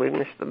things that we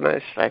miss the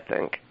most, I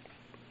think.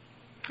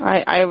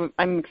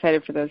 I'm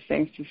excited for those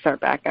things to start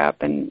back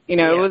up. And, it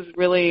was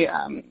really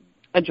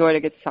a joy to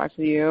get to talk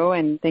to you.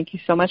 And thank you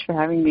so much for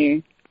having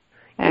me.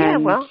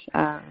 And,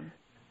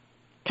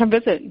 come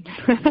visit.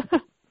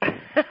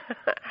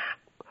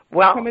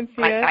 Well, come and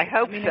see I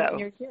hope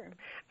so.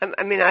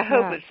 I mean, I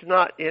hope it's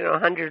not,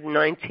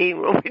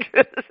 119 when we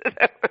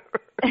visit.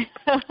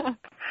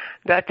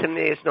 That to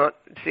me is not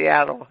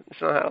Seattle. It's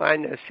not how I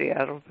know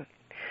Seattle. But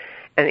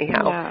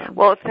anyhow,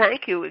 well,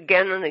 thank you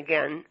again and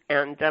again,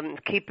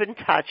 and keep in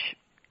touch,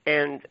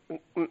 and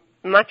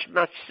much,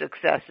 much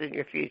success in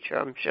your future,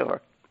 I'm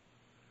sure.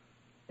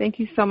 Thank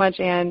you so much,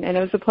 Anne, and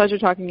it was a pleasure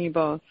talking to you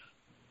both.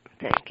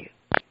 Thank you.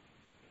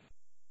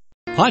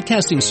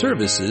 Podcasting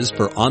services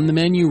for On the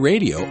Menu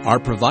Radio are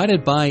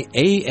provided by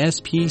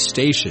ASP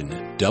Station,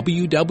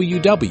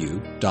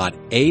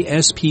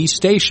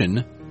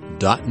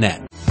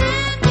 www.aspstation.net.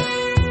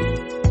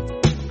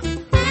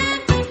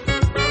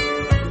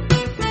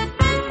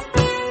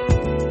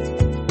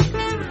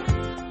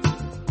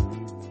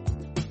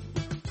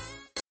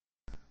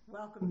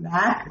 Welcome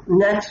back.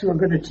 Next, we're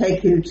going to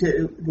take you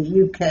to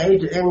the UK,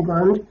 to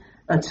England,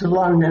 to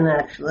London,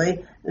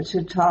 actually,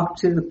 to talk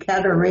to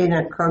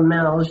Katerina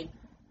Kermelj,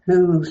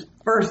 whose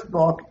first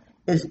book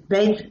is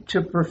Baked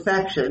to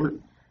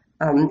Perfection,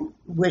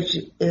 which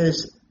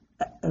is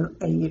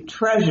a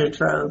treasure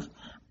trove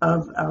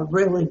of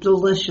really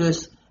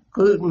delicious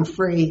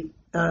gluten-free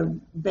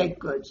baked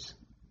goods.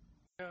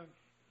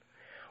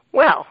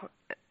 Well,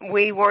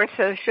 we weren't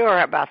so sure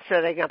about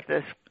setting up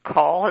this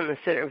call in this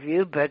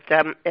interview, but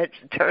it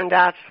turned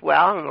out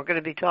well, and we're going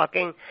to be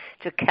talking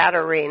to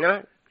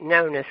Katerina,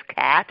 known as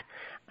Kat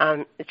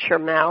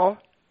Chermel.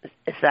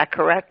 Is that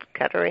correct,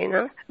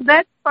 Katerina?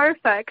 That's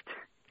perfect.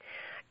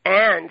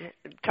 And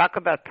talk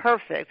about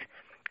perfect.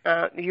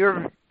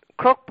 Your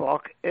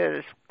cookbook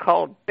is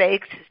called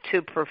Baked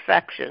to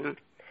Perfection,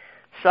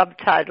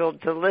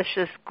 subtitled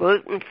Delicious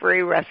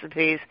Gluten-Free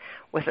Recipes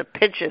with a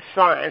Pinch of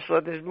Science.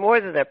 Well, there's more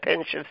than a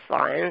pinch of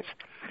science.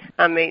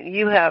 I mean,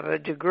 you have a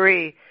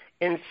degree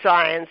in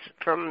science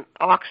from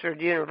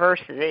Oxford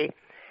University,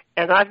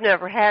 and I've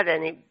never had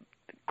any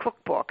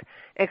cookbook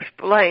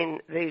explain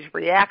these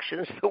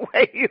reactions the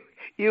way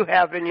you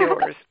have in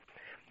yours.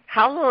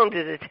 How long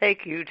did it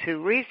take you to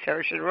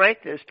research and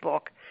write this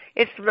book?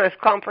 It's the most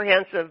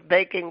comprehensive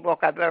baking book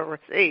I've ever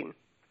seen.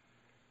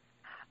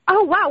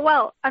 Oh, wow.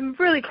 Well, I'm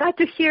really glad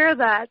to hear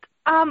that.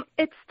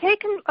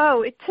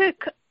 It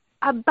took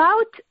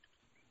about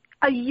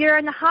a year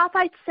and a half,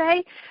 I'd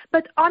say.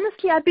 But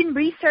honestly, I've been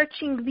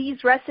researching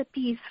these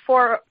recipes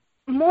for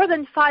more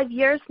than 5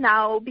 years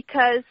now,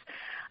 because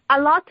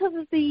a lot of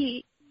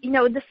the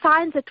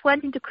science that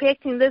went into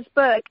creating this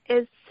book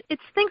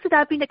it's things that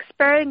I've been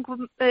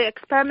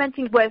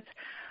experimenting with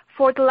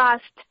for the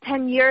last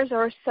 10 years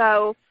or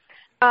so.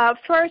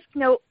 First,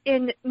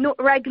 in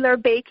regular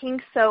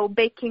baking, so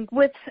baking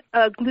with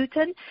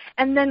gluten,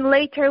 and then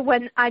later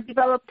when I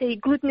developed a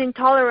gluten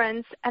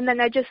intolerance, and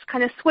then I just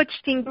kind of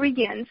switched the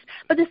ingredients.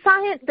 But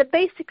the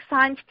basic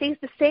science stays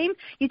the same.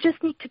 You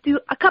just need to do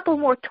a couple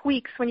more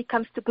tweaks when it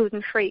comes to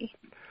gluten-free.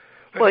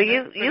 Well,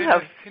 you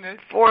have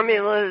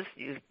formulas,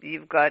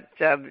 you've got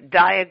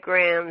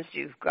diagrams,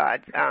 you've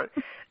got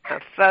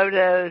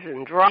photos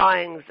and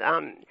drawings,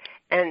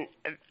 and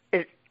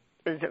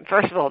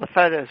first of all, the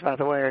photos, by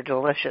the way, are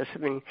delicious. I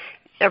mean,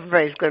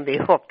 everybody's going to be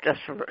hooked just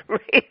from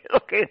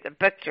looking at the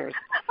pictures.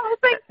 Oh,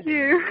 thank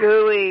you.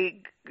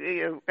 Gooey,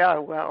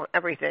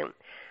 everything.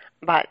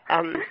 But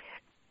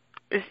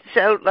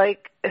so,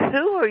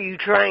 who are you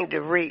trying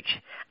to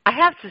reach? I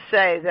have to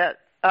say that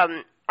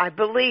I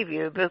believe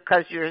you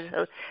because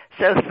you're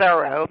so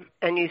thorough,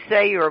 and you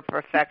say you're a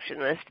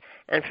perfectionist.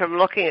 And from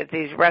looking at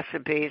these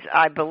recipes,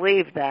 I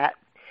believe that.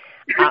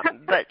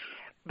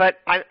 But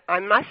I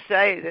must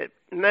say that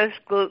most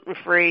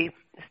gluten-free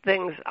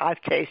things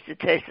I've tasted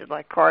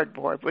like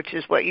cardboard, which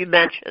is what you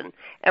mentioned.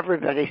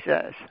 Everybody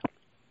says.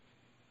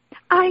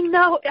 I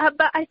know,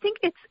 but I think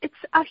it's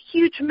a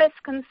huge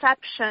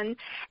misconception,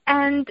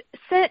 and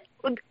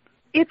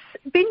it's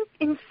been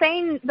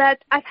insane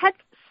that I've had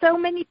so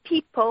many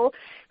people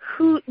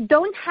who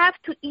don't have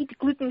to eat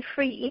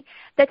gluten-free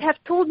that have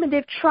told me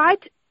they've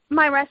tried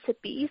my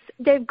recipes,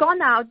 they've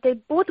gone out, they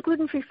bought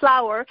gluten-free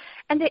flour,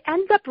 and they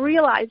end up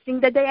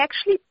realizing that they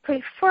actually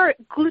prefer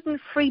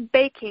gluten-free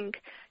baking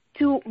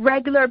to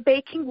regular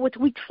baking with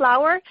wheat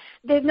flour.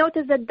 They've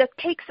noticed that the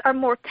cakes are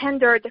more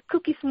tender, the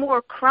cookies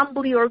more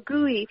crumbly or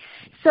gooey.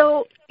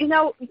 So,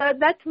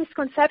 that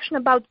misconception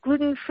about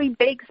gluten-free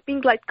bakes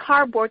being like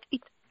cardboard,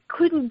 it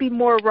couldn't be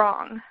more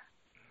wrong.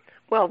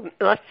 Well,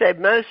 let's say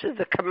most of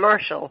the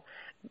commercial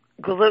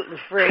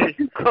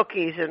gluten-free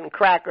cookies and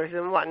crackers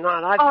and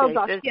whatnot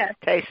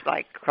taste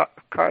like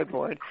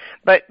cardboard.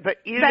 But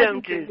you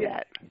don't do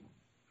that.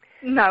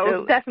 No,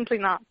 so, definitely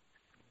not.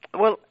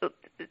 Well,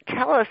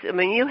 tell us,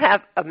 you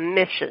have a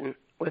mission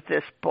with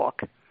this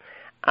book.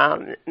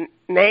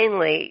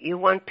 Mainly, you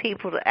want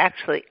people to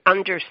actually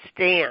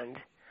understand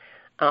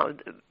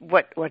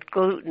what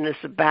gluten is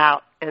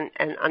about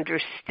and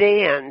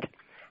understand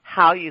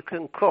how you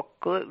can cook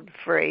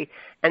gluten-free,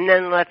 and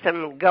then let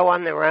them go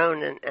on their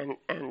own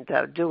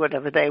and do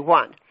whatever they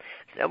want.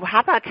 So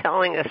how about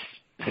telling us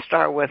to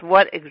start with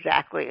what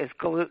exactly is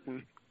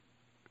gluten?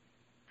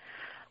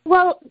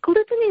 Well,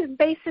 gluten is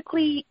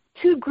basically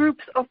two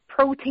groups of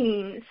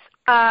proteins,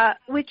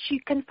 which you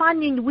can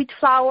find in wheat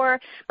flour,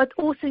 but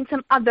also in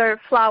some other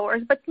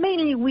flours, but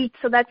mainly wheat,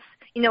 so that's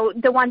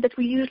the one that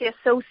we usually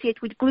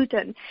associate with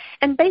gluten.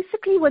 And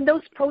basically, when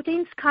those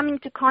proteins come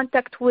into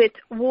contact with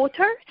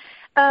water,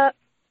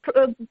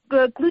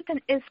 gluten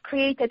is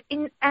created,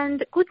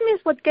 and gluten is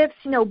what gives,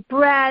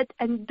 bread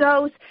and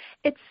doughs.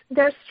 It's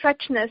their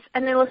stretchiness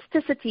and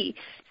elasticity.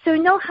 So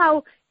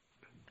how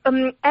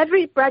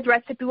every bread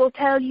recipe will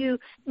tell you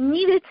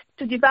needed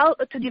to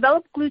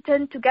develop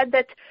gluten to get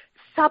that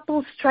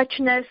supple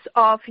stretchiness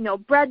of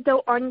bread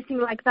dough or anything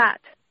like that.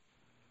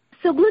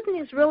 So gluten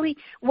is really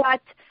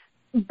what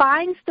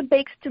binds the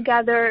bakes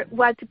together,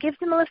 what gives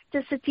them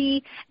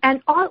elasticity,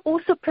 and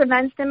also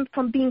prevents them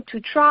from being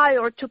too dry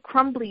or too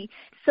crumbly.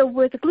 So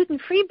with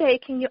gluten-free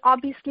baking, you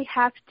obviously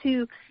have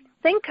to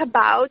think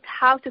about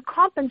how to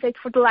compensate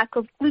for the lack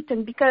of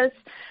gluten, because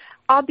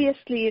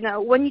obviously,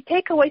 when you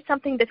take away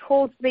something that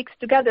holds bakes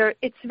together,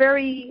 it's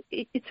very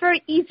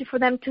easy for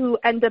them to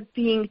end up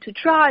being too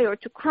dry or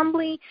too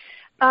crumbly.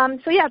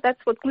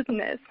 That's what gluten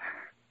is.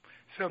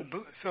 So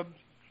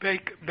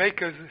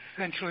bakers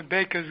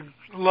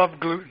love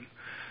gluten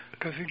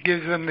because it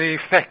gives them the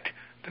effect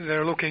that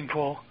they're looking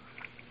for.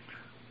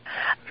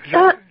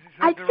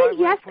 I'd say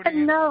yes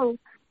and no.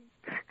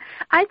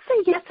 I'd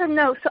say yes and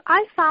no. So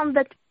I found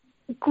that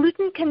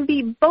gluten can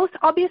be both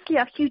obviously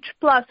a huge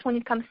plus when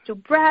it comes to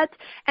bread,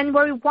 and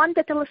where you want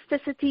that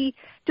elasticity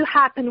to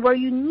happen, where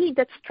you need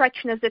that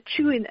stretchiness, that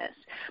chewiness.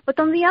 But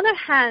on the other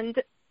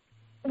hand,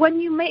 when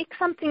you make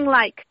something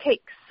like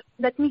cakes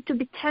that need to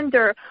be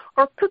tender,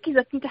 or cookies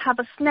that need to have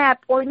a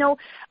snap, or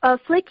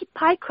flaky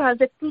pie crust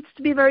that needs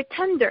to be very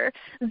tender,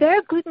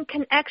 there gluten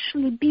can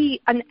actually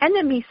be an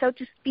enemy, so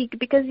to speak,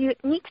 because you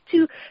need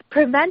to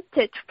prevent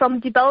it from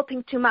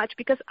developing too much,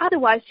 because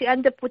otherwise you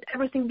end up with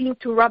everything being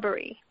too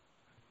rubbery.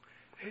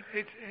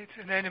 It's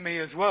an enemy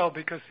as well,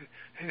 because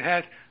it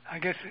has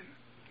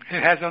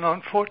an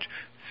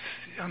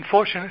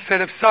unfortunate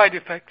set of side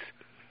effects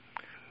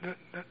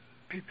that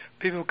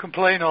people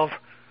complain of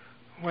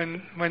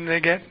when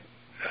they get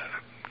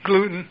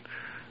gluten,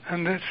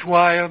 and that's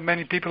why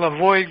many people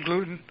avoid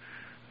gluten,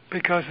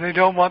 because they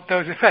don't want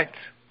those effects.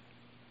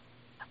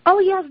 Oh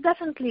yes,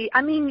 definitely.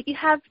 I mean, you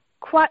have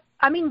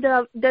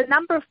the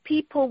number of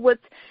people with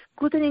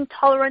gluten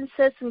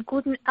intolerances and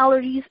gluten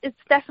allergies, it's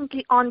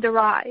definitely on the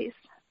rise.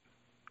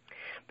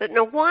 But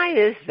now, why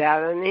is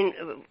that? I mean,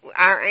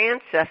 our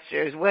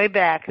ancestors way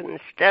back in the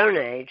Stone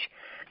Age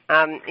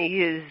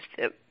used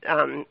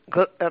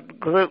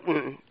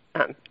gluten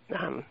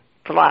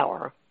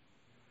flour.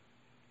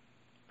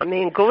 I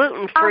mean,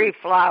 gluten-free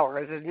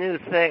flour is a new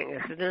thing,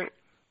 isn't it?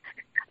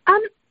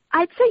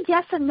 I'd say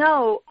yes and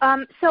no.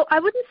 So I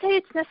wouldn't say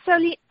it's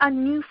necessarily a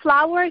new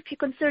flour if you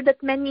consider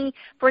that many,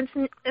 for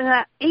instance,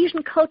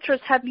 Asian cultures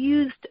have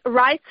used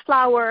rice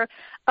flour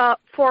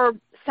for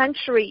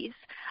centuries.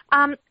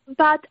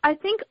 But I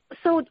think,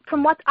 so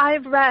from what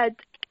I've read,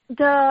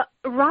 the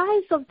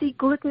rise of the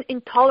gluten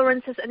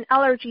intolerances and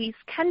allergies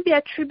can be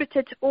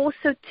attributed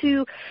also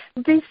to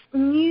this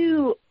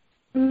new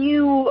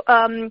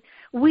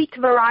wheat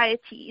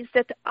varieties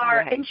that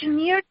are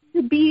engineered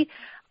to be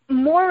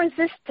more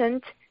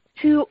resistant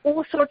to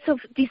all sorts of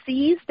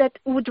disease that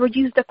would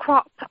reduce the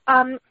crop.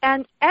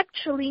 And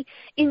actually,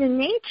 in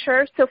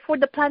nature, so for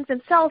the plants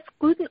themselves,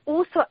 gluten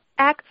also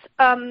acts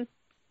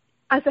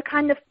as a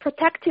kind of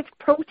protective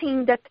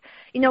protein that,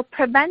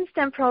 prevents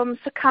them from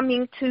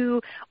succumbing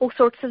to all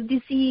sorts of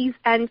disease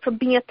and from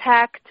being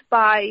attacked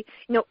by,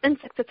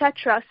 insects,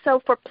 etc. So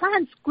for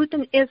plants,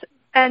 gluten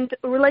and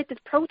related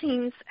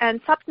proteins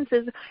and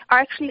substances are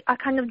actually a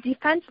kind of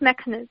defense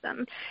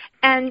mechanism.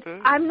 And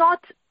I'm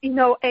not, I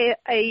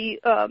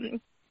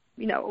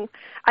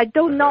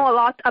don't know a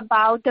lot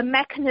about the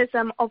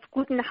mechanism of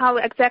gluten, how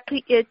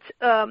exactly it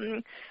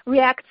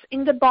reacts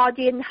in the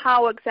body and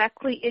how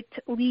exactly it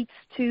leads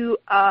to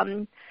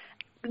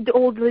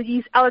all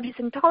these allergies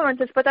and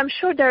intolerances, but I'm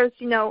sure there's,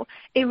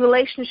 a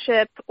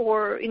relationship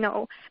or,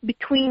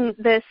 between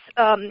this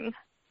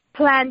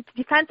plant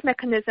defense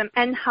mechanism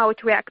and how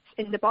it reacts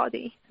in the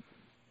body.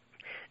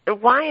 And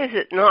why is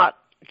it not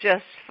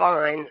just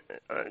fine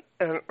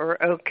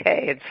or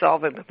okay in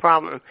solving the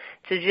problem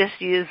to just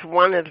use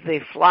one of the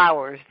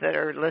flours that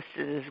are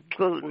listed as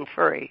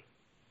gluten-free?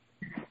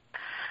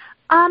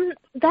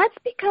 That's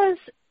because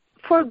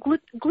for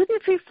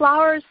gluten-free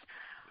flours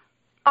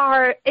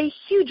are a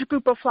huge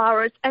group of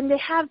flours, and they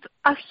have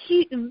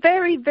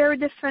very, very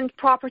different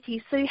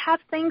properties. So you have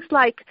things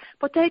like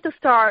potato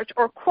starch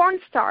or corn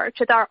starch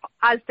that are,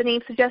 as the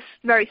name suggests,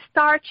 very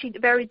starchy,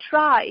 very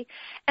dry.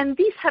 And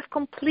these have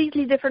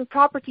completely different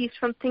properties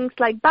from things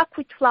like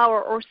buckwheat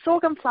flour or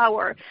sorghum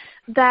flour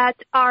that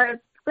are,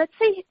 let's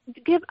say,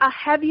 give a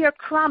heavier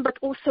crumb but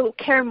also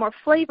carry more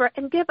flavor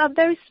and give a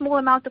very small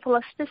amount of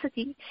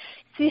elasticity.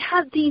 So you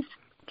have these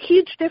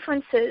huge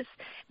differences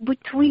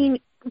between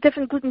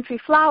different gluten-free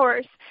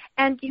flours,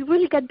 and you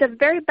really get the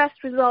very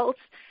best results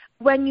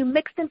when you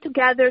mix them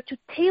together to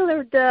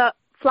tailor the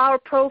flour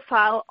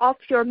profile of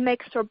your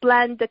mix or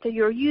blend that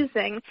you're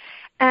using.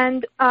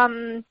 And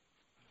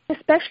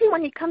especially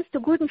when it comes to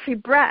gluten-free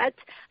bread,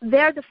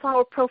 there the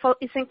flour profile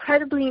is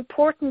incredibly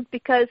important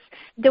because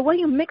the way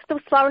you mix those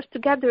flours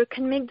together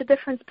can make the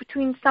difference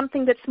between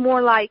something that's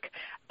more like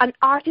an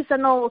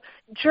artisanal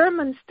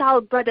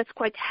German-style bread that's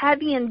quite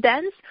heavy and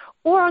dense,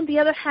 or on the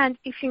other hand,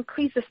 if you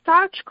increase the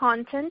starch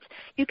content,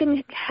 you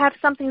can have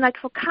something like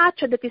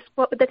focaccia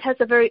that has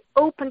a very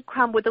open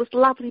crumb with those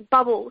lovely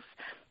bubbles.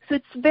 So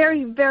it's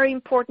very, very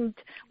important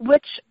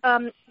which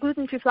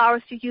gluten-free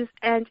flours you use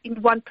and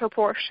in what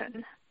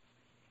proportion.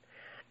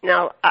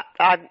 Now,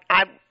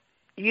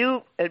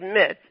 you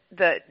admit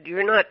that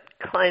you're not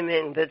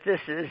claiming that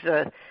this is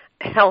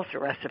health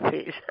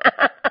recipes,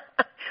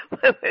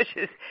 which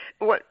is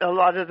what a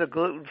lot of the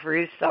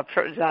gluten-free stuff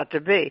turns out to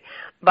be.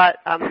 But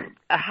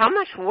how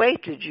much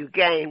weight did you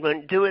gain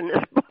when doing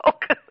this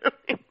book?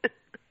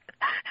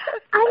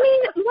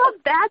 Not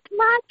that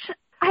much.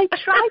 I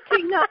tried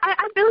to,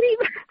 I believe.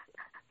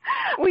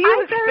 Well,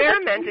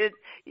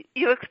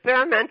 you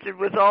experimented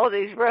with all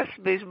these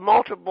recipes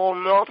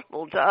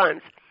multiple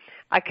times.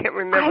 I can't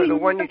remember the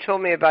one you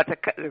told me about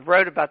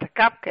wrote about the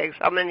cupcakes.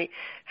 How many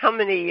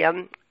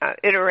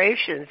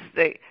iterations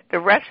the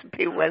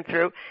recipe went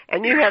through,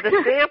 and you had to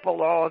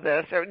sample all of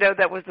this. Or no,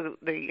 that was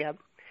the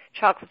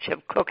chocolate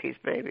chip cookies,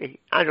 maybe.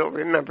 I don't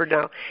remember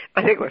now.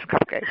 I think it was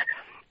cupcakes,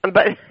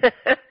 but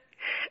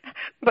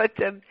But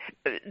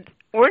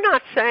we're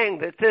not saying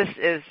that this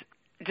is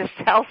just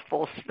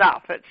healthful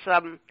stuff.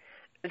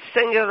 It's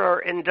singular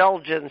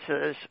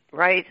indulgences,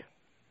 right?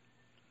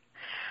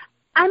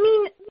 I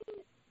mean,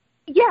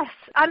 yes.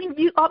 I mean,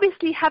 you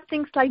obviously have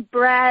things like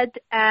bread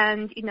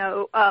and,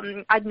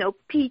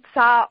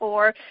 pizza,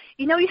 or,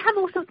 you have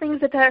also things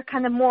that are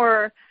kind of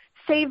more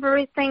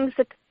savory things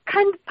that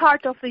kind of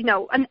part of,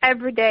 an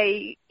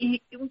everyday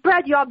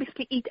bread you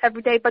obviously eat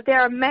every day, but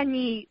there are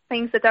many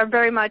things that are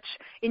very much,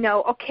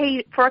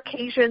 for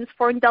occasions,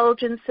 for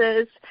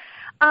indulgences.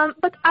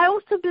 But I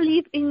also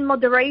believe in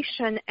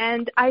moderation,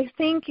 and I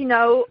think,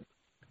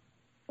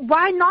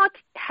 why not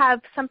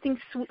have something,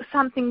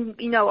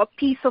 a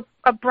piece of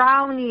a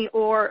brownie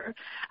or,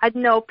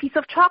 a piece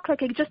of chocolate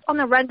cake just on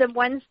a random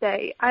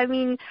Wednesday? I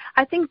mean,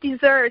 I think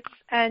desserts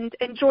and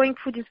enjoying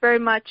food is very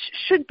much,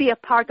 should be a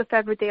part of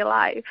everyday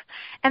life.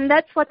 And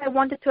that's what I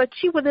wanted to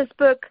achieve with this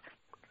book,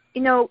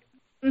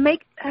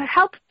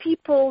 help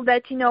people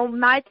that,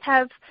 might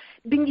have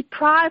been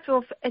deprived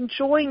of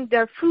enjoying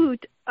their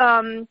food,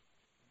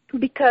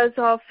 because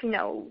of,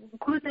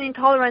 gluten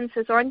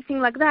intolerances or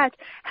anything like that,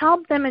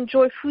 help them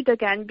enjoy food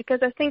again, because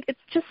I think it's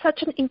just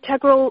such an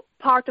integral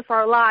part of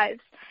our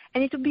lives,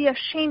 and it would be a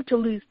shame to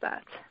lose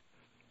that.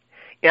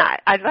 Yeah,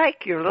 I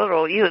like you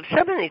have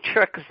so many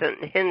tricks and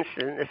hints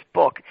in this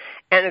book,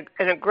 and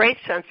a great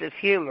sense of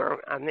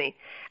humor. I mean,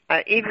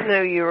 even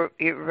though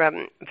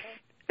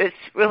it's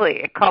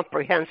really a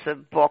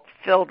comprehensive book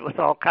filled with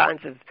all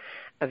kinds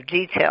of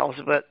details,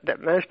 but that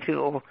most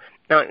people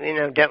don't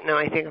know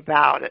anything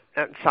about it,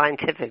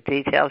 scientific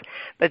details.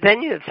 But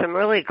then you have some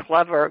really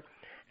clever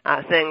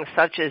things,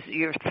 such as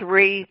your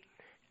 3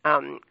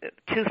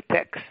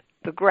 toothpicks,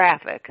 the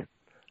graphic.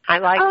 I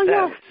like those.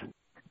 Yes.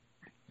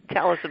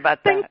 Tell us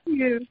about that. Thank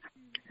you.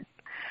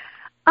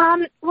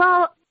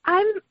 Well,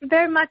 I'm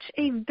very much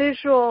a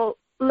visual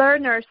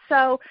learner,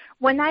 so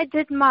when I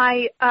did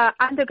my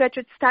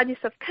undergraduate studies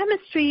of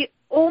chemistry,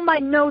 all my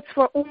notes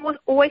were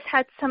always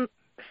had some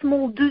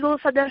small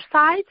doodles at their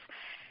sides,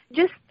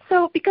 just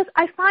so, because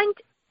I find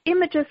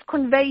images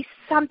convey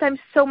sometimes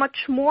so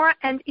much more,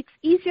 and it's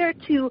easier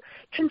to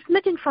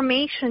transmit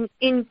information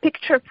in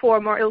picture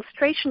form or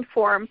illustration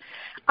form.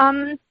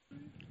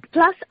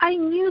 Plus, I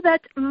knew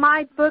that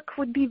my book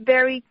would be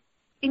very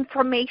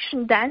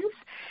information dense,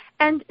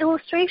 and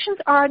illustrations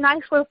are a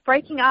nice way of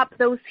breaking up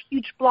those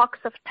huge blocks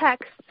of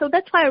text. So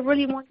that's why I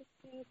really wanted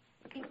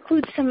to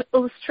include some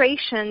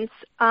illustrations,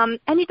 and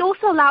it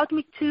also allowed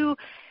me to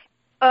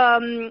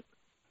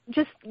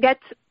just get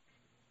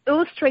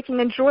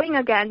illustrating and drawing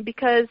again,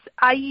 because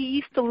I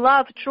used to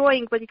love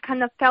drawing, but it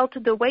kind of fell to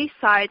the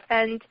wayside.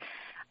 And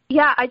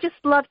yeah, I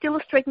just loved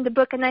illustrating the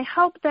book, and I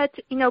hope that,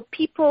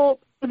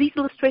 these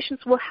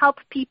illustrations will help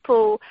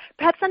people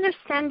perhaps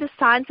understand the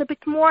science a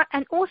bit more,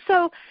 and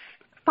also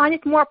find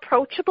it more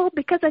approachable,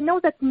 because I know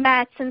that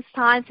maths and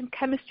science and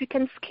chemistry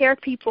can scare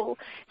people.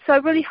 So I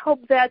really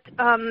hope that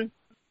the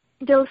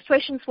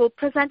illustrations will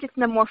present it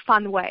in a more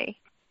fun way.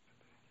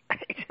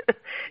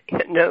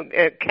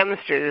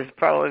 Chemistry is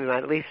probably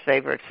my least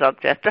favorite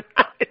subject.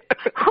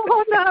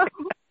 Oh no!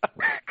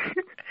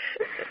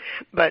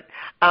 But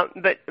I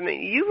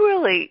mean, you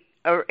really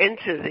are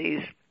into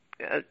these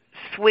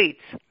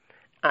sweets,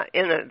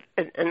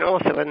 and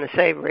also in the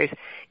savories,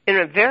 in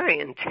a very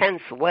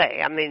intense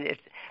way. I mean,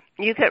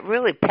 you get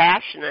really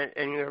passionate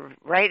in your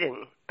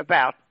writing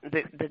about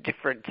the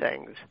different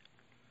things.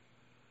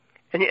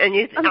 And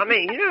you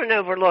don't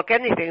overlook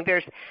anything.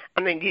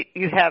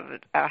 You have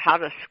how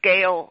to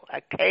scale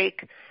a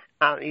cake,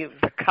 you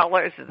have the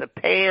colors of the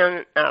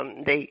pan,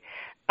 the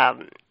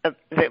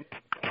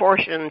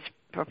proportions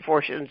of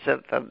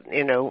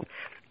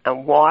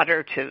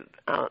water to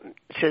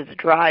the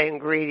dry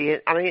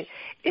ingredient. I mean,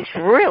 it's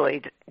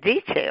really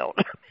detailed.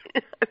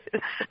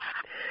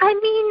 I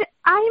mean,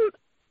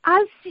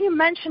 as you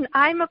mentioned,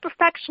 I'm a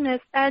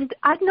perfectionist, and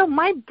I don't know,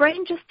 my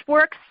brain just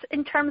works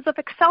in terms of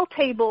Excel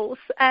tables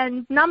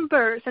and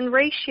numbers and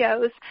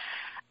ratios.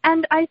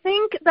 And I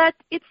think that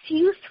it's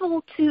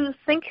useful to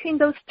think in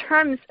those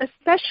terms,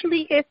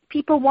 especially if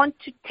people want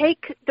to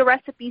take the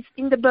recipes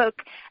in the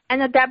book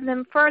and adapt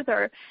them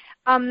further.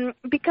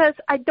 Because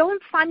I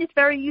don't find it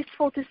very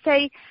useful to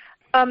say,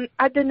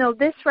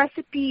 this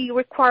recipe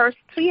requires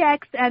 3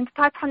 eggs and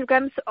 500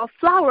 grams of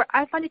flour.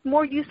 I find it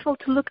more useful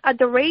to look at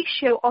the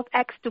ratio of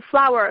eggs to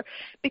flour,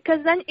 because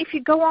then if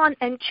you go on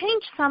and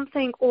change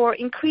something or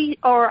increase,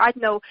 or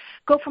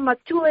go from a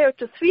 2-layer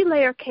to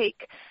 3-layer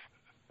cake,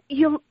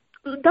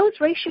 those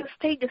ratios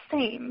stay the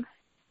same.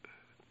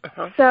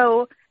 Uh-huh.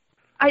 So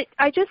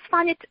I just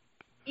find it,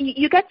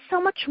 you get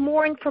so much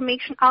more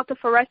information out of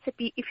a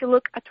recipe if you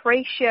look at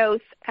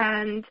ratios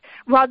and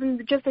rather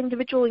than just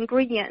individual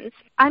ingredients.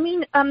 I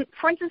mean,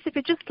 for instance, if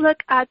you just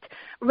look at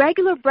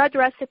regular bread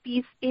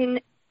recipes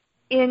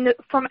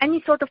from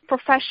any sort of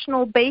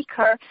professional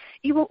baker,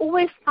 you will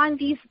always find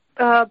these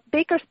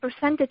baker's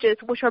percentages,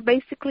 which are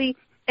basically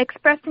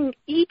expressing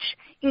each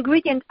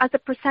ingredient as a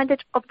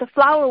percentage of the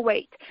flour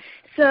weight.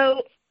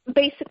 So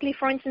basically,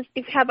 for instance,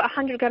 if you have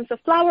 100 grams of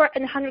flour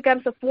and 100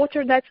 grams of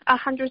water, that's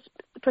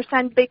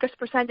 100% baker's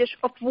percentage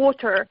of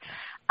water.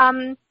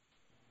 And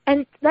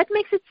that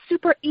makes it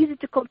super easy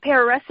to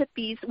compare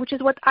recipes, which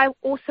is what I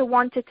also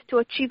wanted to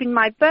achieve in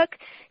my book,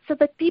 so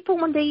that people,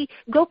 when they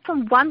go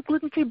from one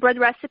gluten-free bread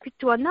recipe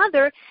to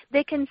another,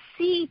 they can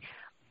see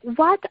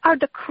what are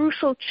the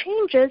crucial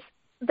changes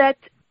that,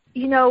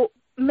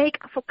 make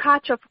a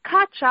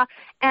focaccia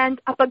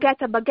and a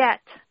baguette.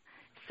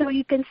 So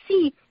you can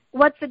see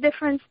what's the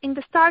difference in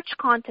the starch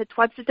content,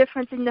 what's the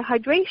difference in the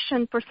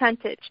hydration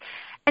percentage.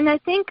 And I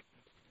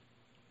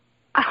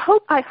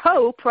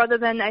hope rather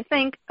than I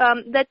think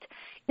that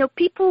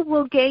people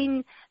will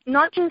gain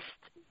not just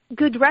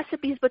good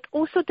recipes but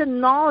also the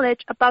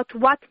knowledge about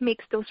what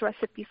makes those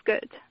recipes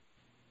good.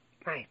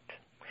 Right.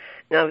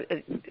 Now,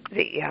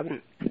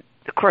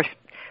 of course,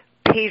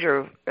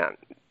 Peter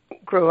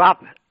grew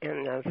up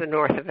in the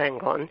north of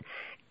England,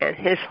 and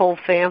his whole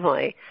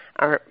family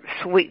are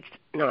sweet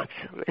nuts.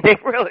 They're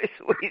really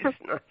sweet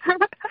nuts.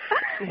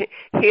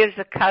 He has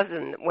a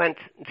cousin that went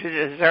to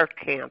dessert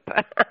camp.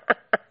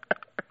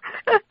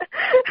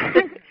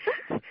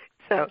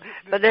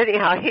 But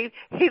anyhow,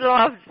 he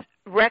loves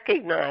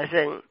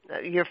recognizing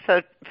your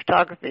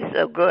photography is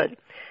so good.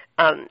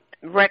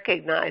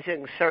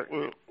 Recognizing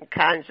certain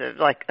kinds of,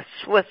 like a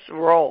Swiss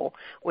roll,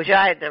 which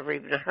I had never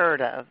even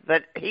heard of,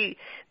 but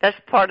that's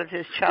part of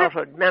his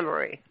childhood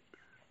memory.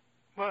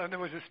 Well, and there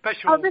was a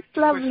special Swiss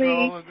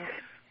roll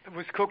that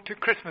was cooked at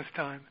Christmas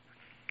time,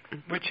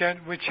 which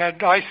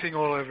had icing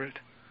all over it.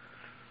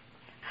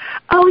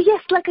 Oh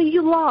yes, like a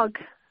Yule log.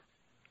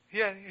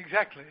 Yeah,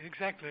 exactly.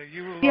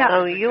 Yule log. Yeah.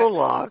 Oh, Yule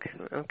log.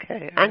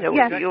 Okay, I know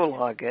what Yule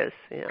log is.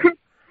 Yeah.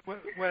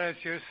 Whereas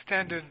your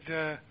standard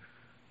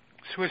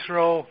Swiss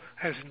roll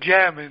has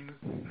jam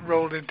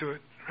rolled into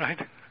it,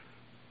 right?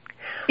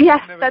 Yes,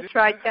 that's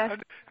right. Yes.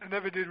 I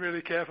never did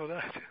really care for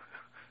that.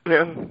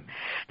 No,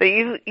 but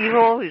you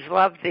always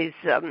loved these.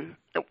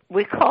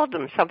 We called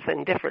them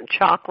something different,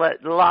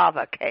 chocolate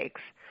lava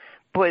cakes.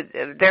 Boy,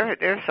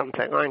 they're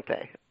something, aren't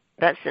they?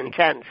 That's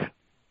intense.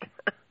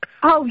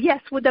 Oh yes,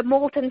 with the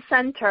molten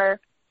center.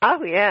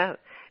 Oh yeah,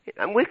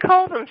 we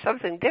called them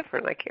something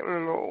different. I can't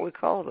remember what we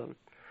called them,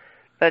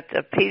 but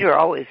Peter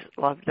always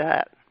loved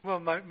that. Well,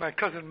 my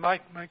cousin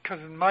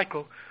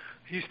Michael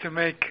used to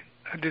make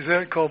a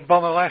dessert called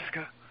Bum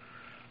Alaska,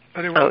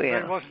 but it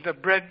wasn't a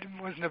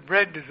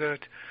bread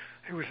dessert.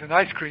 It was an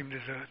ice cream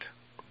dessert.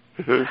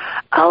 Mm-hmm.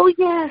 Oh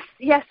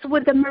yes,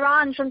 with the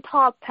meringue on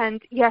top,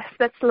 and yes,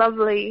 that's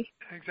lovely.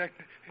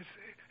 Exactly.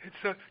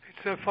 It's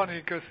so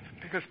funny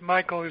because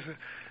Michael is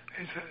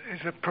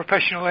a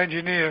professional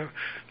engineer,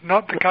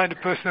 not the kind of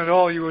person at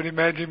all you would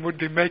imagine would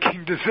be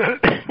making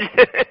dessert.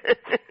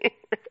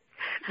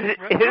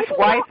 His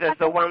wife is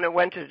the one that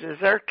went to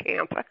dessert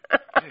camp.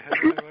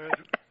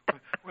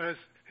 Whereas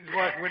his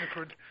wife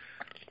Winifred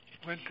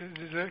went to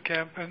dessert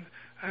camp,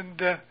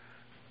 and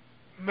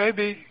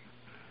maybe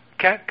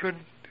Kat could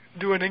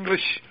do an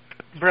English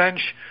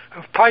branch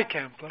of Pie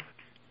Camp.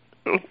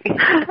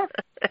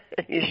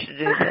 You should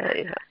do that.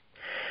 Yeah.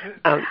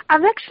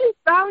 I've actually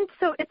found,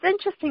 so it's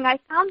interesting, I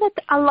found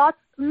that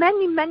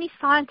many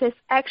scientists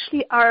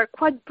actually are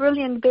quite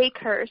brilliant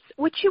bakers,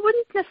 which you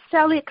wouldn't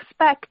necessarily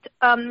expect,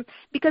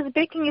 because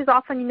baking is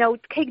often,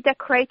 cake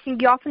decorating,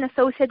 you often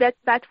associate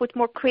that with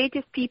more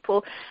creative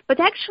people, but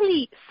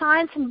actually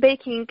science and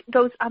baking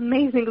goes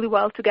amazingly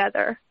well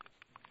together.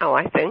 Oh,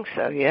 I think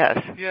so, yes.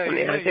 Yeah,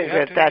 I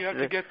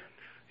think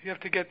you have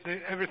to get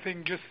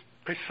everything just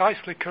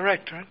precisely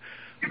correct, right?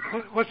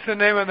 What's the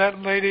name of that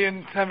lady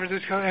in San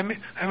Francisco?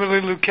 Emily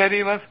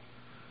Lucchetti, love?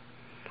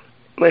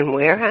 When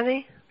where,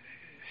 honey?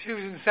 She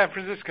was in San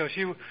Francisco.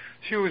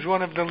 She was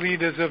one of the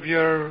leaders of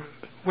your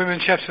women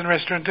chefs and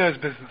restaurateurs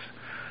business.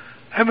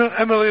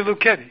 Emily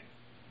Lucchetti.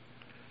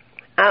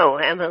 Oh,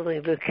 Emily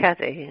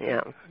Lucchetti,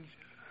 yeah.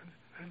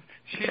 And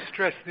she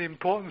stressed the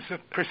importance of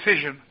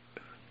precision.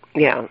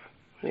 Yeah.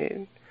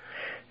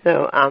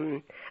 So,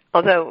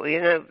 although,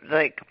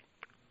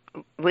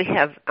 we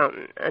have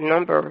a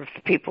number of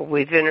people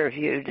we've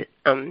interviewed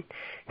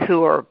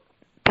who are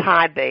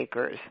pie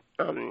bakers,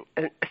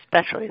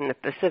 especially in the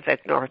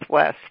Pacific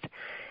Northwest,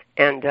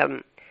 and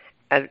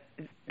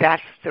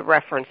that's the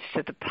reference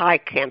to the Pie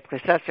Camp,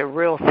 because that's a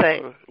real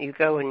thing. You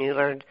go and you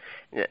learn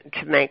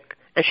to make,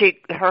 and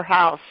her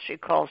house she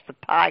calls the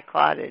Pie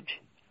Cottage,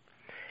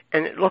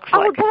 and it looks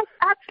like. Oh, that's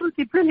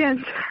absolutely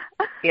brilliant.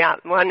 Yeah,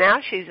 well now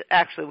she's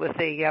actually with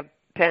the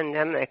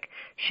pandemic,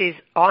 she's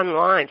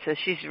online, so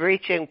she's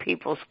reaching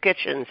people's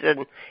kitchens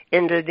in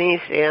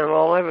Indonesia and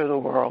all over the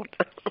world.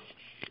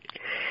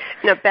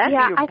 Now, back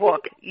to your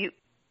book.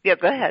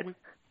 Go ahead.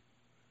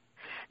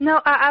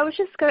 No, I was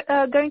just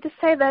going to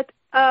say that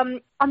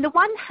on the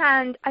one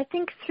hand, I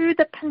think through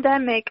the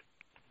pandemic,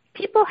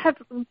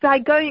 by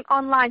going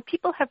online,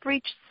 people have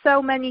reached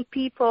so many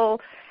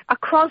people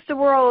across the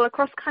world,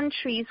 across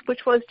countries,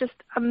 which was just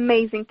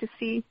amazing to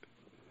see.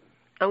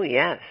 Oh,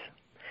 yes.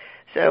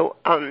 So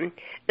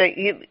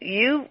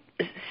you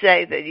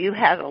say that you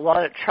had a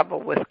lot of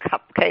trouble with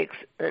cupcakes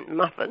and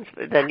muffins,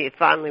 but then you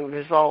finally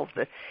resolved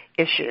the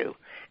issue.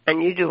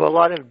 And you do a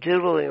lot of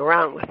doodling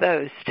around with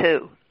those,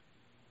 too.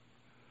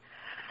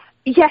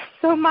 Yes,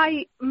 so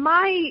my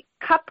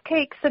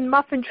cupcakes and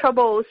muffin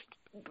troubles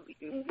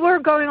were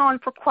going on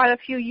for quite a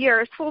few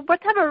years. For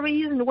whatever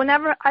reason,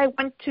 whenever I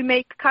went to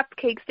make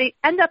cupcakes, they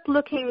end up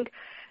looking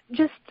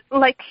just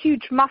like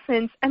huge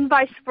muffins and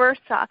vice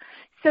versa.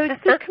 So it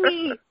took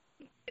me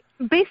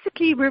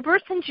basically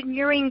reverse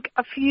engineering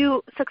a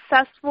few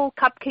successful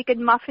cupcake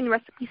and muffin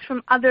recipes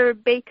from other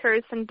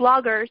bakers and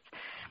bloggers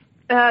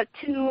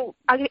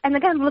and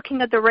again,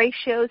 looking at the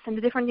ratios and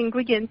the different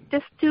ingredients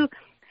just to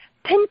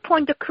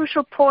pinpoint the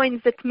crucial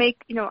points that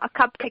make, a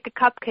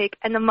cupcake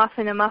and a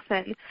muffin a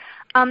muffin.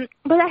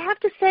 But I have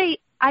to say,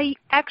 I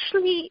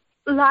actually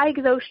like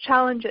those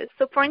challenges.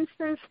 So, for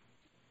instance,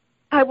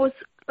 I was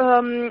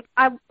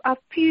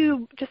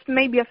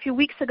maybe a few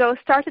weeks ago,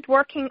 started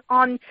working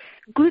on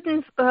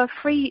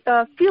gluten-free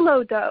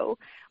phyllo dough,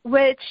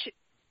 which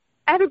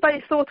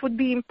everybody thought would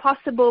be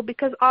impossible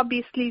because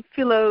obviously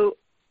phyllo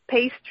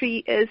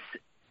pastry is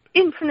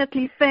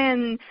infinitely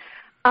thin.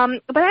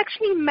 But I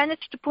actually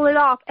managed to pull it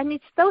off, and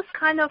it's those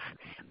kind of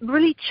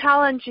really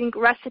challenging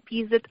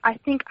recipes that I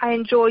think I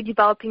enjoy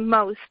developing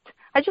most.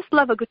 I just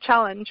love a good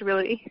challenge,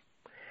 really.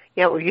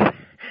 Yeah, well,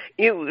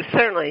 you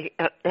certainly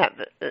have.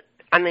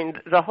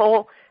 The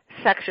whole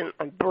section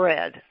of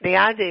bread, the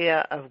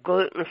idea of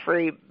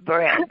gluten-free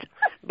bread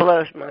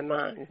blows my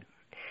mind.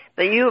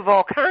 But you have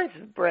all kinds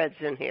of breads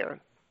in here.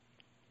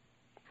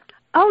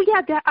 Oh,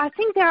 yeah, I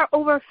think there are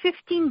over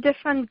 15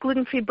 different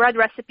gluten-free bread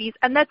recipes,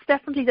 and that's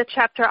definitely the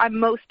chapter I'm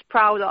most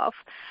proud of.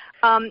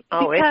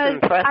 It's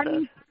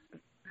impressive.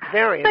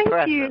 Very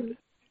impressive.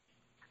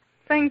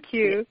 Thank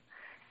you.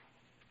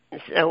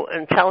 So,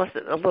 and tell us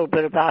a little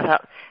bit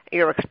about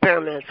your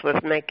experiments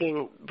with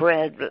making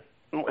bread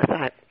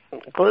without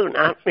gluten.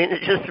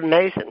 It's just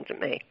amazing to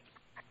me.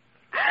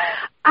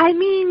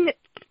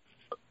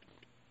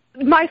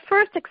 My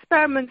first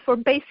experiments were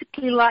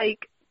basically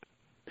like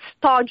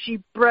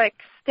stodgy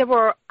bricks. They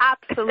were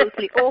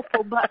absolutely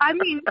awful, but I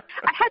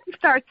had to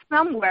start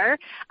somewhere.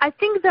 I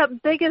think the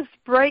biggest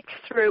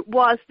breakthrough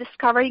was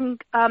discovering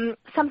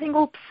something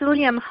called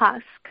psyllium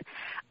husk,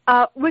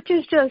 which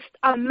is just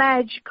a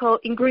magical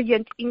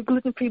ingredient in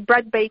gluten-free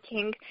bread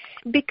baking,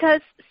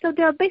 because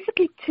there are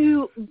basically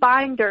two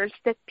binders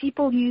that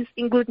people use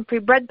in gluten-free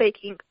bread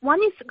baking.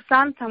 One is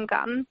xanthan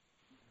gum,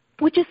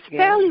 which is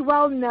fairly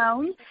well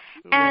known,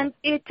 and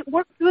it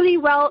works really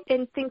well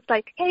in things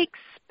like cakes,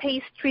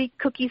 pastry,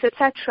 cookies,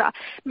 etc.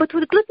 But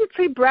with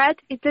gluten-free bread,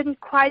 it didn't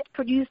quite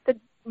produce the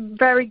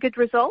very good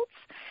results.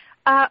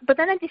 But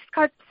then I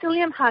discovered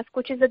psyllium husk,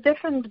 which is a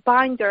different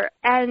binder,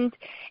 and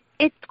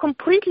it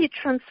completely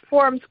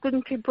transforms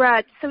gluten-free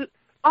bread. So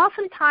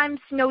oftentimes,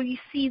 you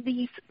see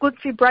these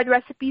gluten-free bread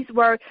recipes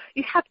where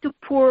you have to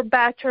pour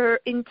batter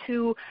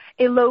into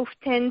a loaf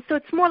tin. So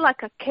it's more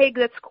like a cake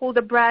that's called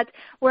a bread,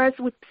 whereas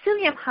with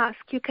psyllium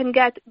husk, you can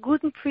get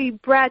gluten-free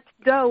bread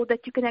dough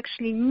that you can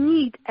actually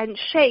knead and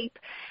shape.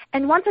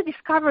 And once I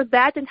discovered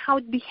that and how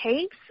it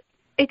behaves,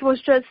 it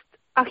was just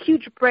a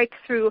huge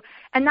breakthrough.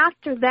 And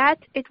after that,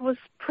 it was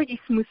pretty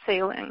smooth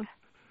sailing.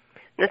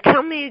 Now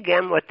tell me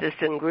again what this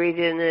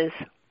ingredient is.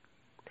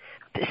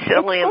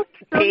 Psyllium,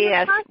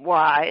 Psyllium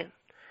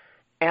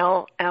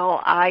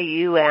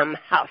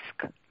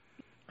husk.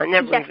 I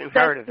never even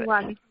heard of it.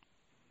 One.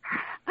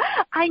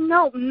 I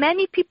know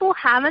many people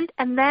haven't,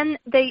 and then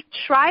they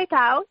try it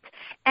out,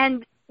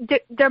 and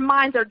their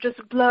minds are just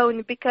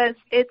blown because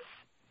it's,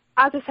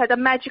 as I said, a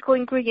magical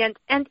ingredient.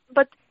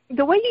 But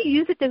the way you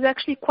use it is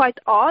actually quite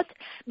odd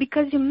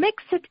because you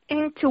mix it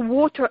into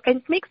water and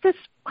it makes this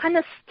kind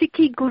of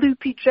sticky,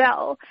 gloopy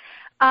gel.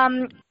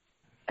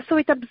 So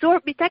it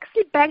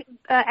actually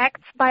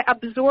acts by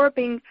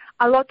absorbing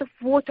a lot of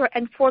water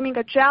and forming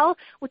a gel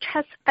which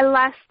has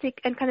elastic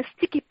and kind of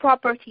sticky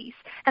properties.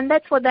 And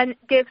that's what then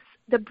gives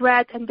the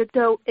bread and the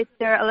dough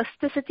their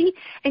elasticity.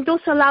 And it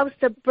also allows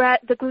the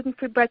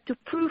gluten-free bread to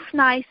proof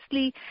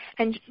nicely,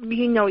 and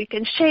you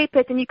can shape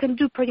it, and you can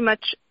do pretty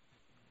much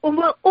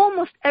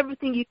almost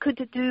everything you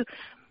could do.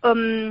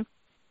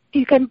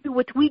 You can do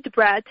with wheat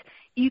bread.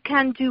 You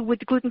can do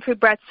with gluten-free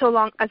bread so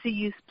long as you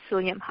use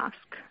psyllium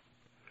husk.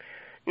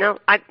 Now,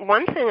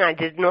 one thing I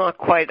did not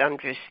quite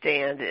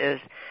understand is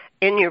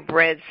in your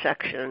bread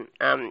section,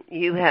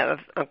 you have,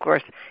 of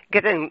course,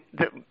 getting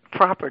the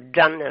proper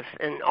doneness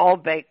in all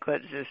baked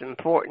goods is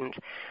important,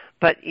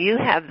 but you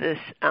have this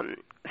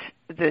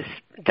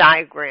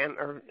diagram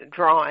or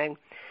drawing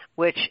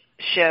which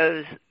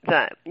shows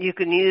that you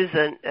can use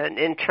an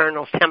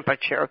internal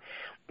temperature,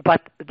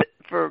 but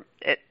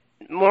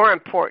more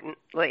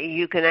importantly,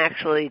 you can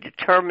actually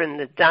determine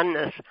the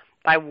doneness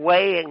by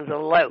weighing the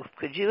loaf.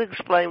 Could you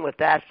explain what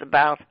that's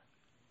about?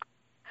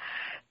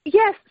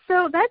 Yes,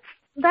 so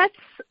that's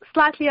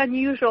slightly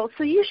unusual.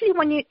 So usually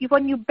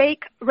when you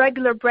bake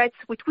regular breads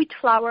with wheat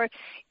flour,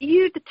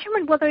 you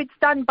determine whether it's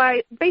done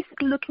by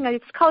basically looking at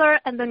its color,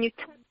 and then you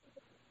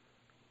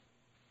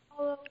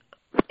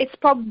it's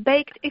probably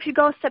baked. If you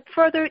go a step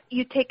further,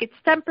 you take its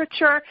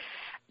temperature.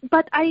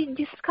 But I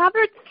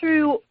discovered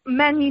through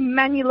many,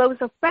 many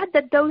loaves of bread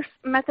that those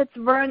methods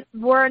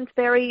weren't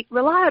very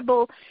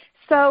reliable.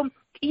 So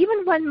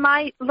even when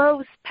my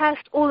loaves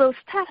passed all those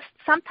tests,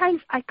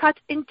 sometimes I cut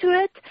into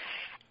it,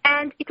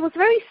 and it was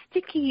very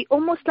sticky,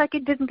 almost like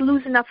it didn't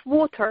lose enough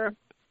water.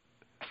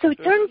 So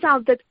it turns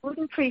out that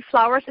gluten-free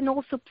flours and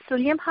also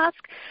psyllium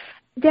husk,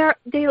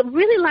 they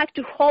really like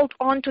to hold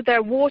on to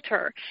their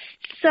water.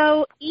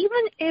 So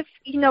even if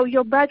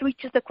your bread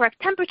reaches the correct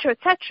temperature,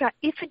 etc.,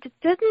 if it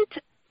didn't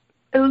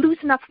lose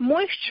enough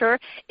moisture,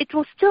 it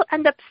will still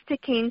end up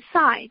sticking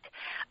inside.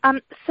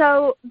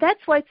 So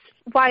that's why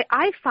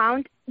I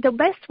found the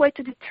best way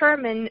to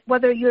determine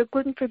whether your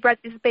gluten-free bread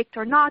is baked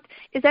or not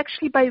is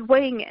actually by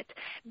weighing it.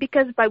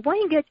 Because by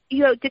weighing it,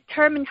 you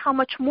determine how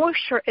much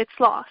moisture it's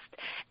lost.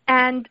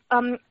 And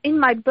in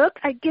my book,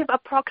 I give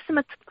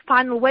approximate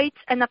final weights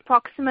and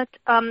approximate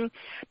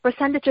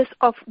percentages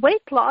of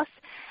weight loss.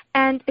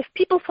 And if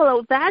people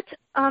follow that,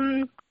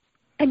 and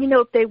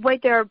if they weigh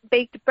their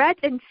baked bread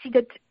and see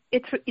that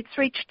it's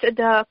reached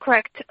the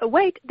correct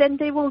weight, then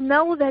they will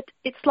know that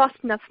it's lost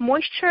enough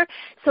moisture.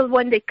 So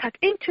when they cut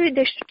into it,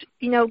 they should,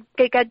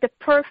 they get the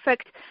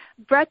perfect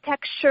bread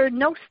texture,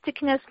 no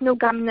stickiness, no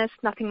gumminess,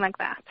 nothing like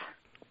that.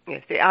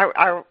 You see,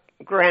 our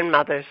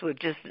grandmothers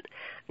would just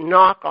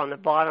knock on the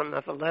bottom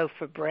of a loaf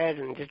of bread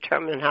and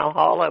determine how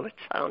hollow it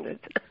sounded.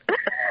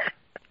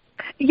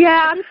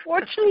 Yeah,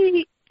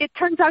 unfortunately, it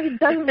turns out it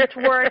doesn't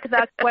work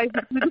that way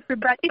with gluten-free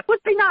bread. It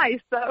would be nice,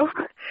 though.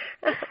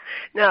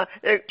 Now,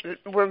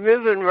 we're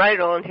moving right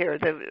on here.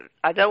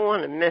 I don't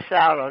want to miss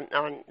out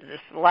on this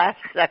last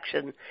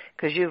section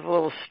because you have a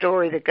little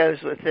story that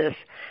goes with this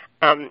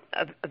of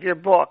your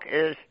book.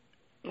 Is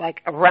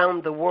like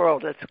Around the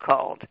World, it's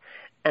called.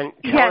 And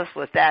tell us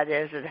what that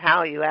is and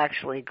how you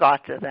actually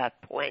got to that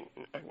point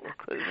and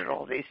included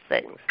all these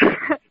things.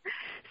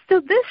 So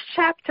this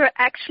chapter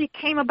actually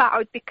came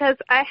about because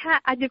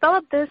I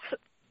developed this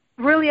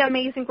really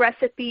amazing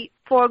recipe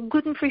for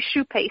gluten-free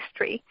choux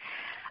pastry.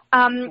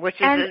 Which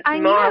is a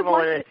marvel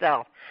in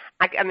itself.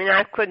 I mean,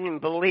 I couldn't even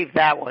believe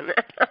that one.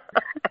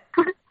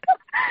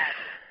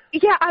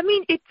 Yeah, I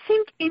mean, it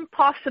seemed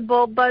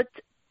impossible, but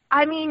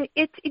I mean,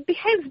 it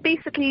behaves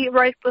basically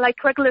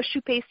like regular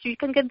choux pastry. You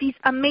can get these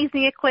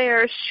amazing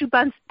eclairs, choux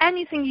buns,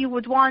 anything you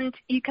would want,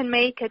 you can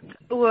make it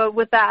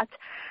with that.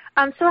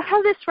 So I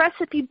have this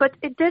recipe, but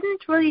it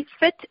didn't really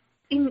fit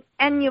in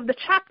any of the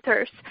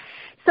chapters.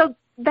 So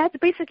that's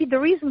basically the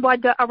reason why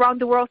the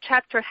Around the World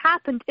chapter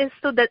happened, is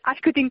so that I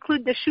could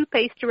include the choux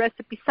pastry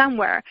recipe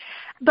somewhere.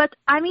 But,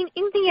 I mean,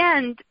 in the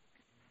end,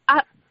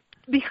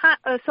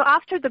 so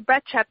after the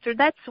bread chapter,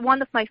 that's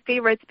one of my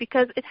favorites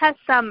because it has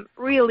some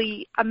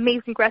really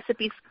amazing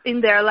recipes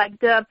in there, like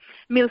the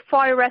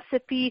millefeuille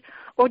recipe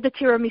or the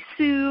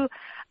tiramisu.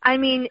 I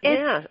mean,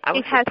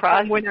 it has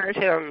some winners.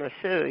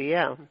 Tiramisu,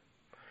 yeah.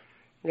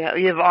 Yeah,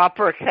 you have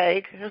opera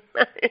cake.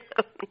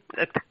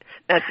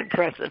 That's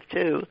impressive,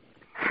 too.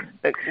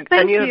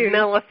 And you have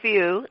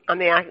millefeuille. I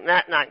mean,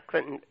 I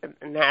couldn't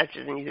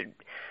imagine you.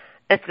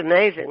 It's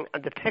amazing.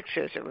 The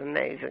pictures are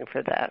amazing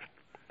for that.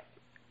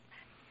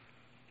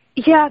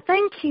 Yeah,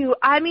 thank you.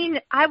 I mean,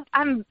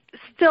 I'm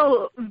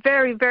still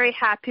very, very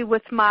happy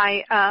with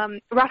my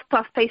rough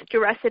puff pastry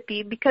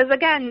recipe because,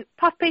 again,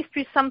 puff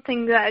pastry is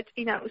something that,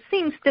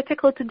 seems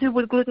difficult to do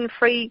with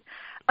gluten-free,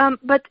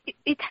 but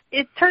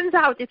it turns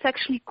out it's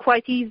actually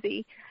quite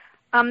easy.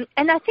 And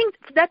I think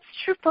that's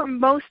true for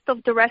most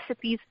of the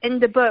recipes in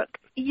the book.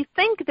 You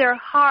think they're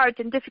hard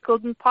and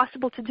difficult and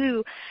impossible to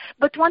do,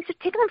 but once you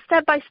take them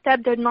step by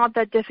step, they're not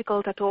that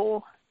difficult at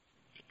all.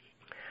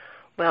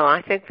 Well,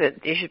 I think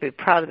that you should be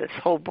proud of this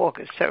whole book.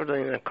 It's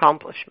certainly an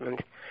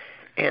accomplishment.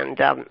 And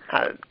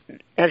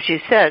as you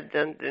said,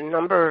 the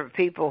number of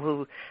people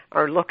who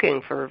are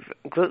looking for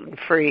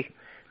gluten-free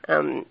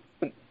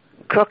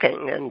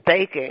cooking and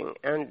baking,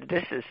 and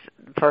this is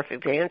the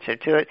perfect answer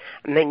to it.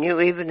 I mean, you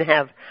even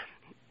have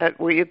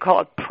what you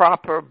call it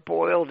proper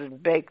boiled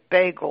and baked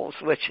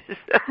bagels, which is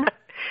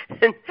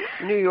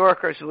New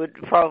Yorkers would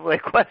probably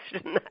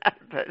question that.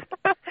 But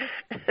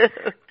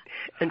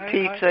and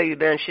pizza, you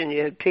mentioned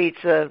you had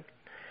pizza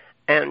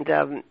and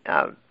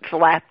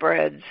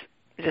flatbreads.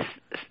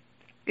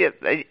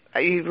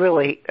 You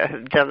really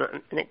have done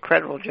an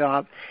incredible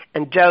job.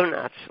 And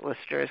donuts,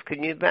 listeners,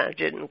 can you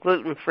imagine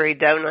gluten-free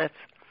donuts?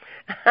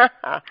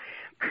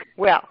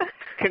 Well,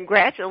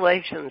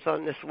 congratulations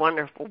on this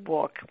wonderful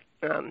book,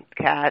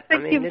 Kat.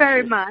 Thank you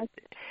very much.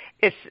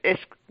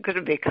 It's going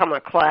to become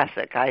a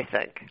classic, I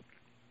think.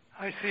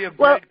 I see a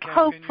bread camp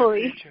hopefully.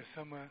 in your future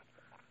somewhere.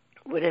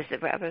 What is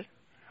it, Robert?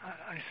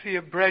 I see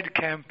a bread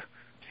camp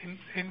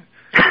in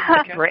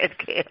bread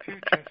camp.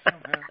 Future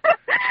somehow.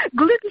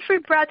 Gluten-free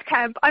bread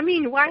camp. I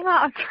mean, why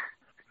not?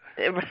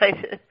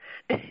 Right.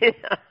 Yeah.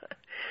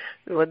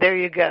 Well, there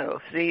you go.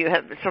 So you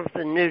have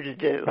something new to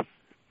do.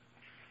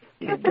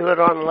 You do it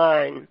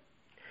online.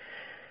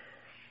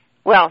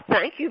 Well,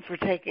 thank you for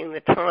taking the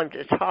time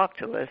to talk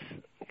to us,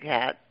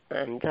 Kat.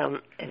 And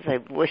as I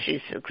wish you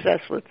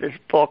success with this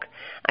book,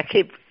 I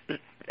keep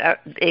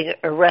being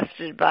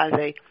arrested by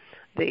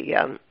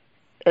the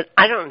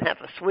I don't have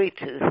a sweet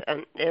tooth,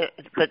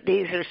 but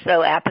these are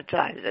so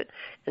appetizing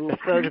in the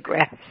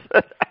photographs.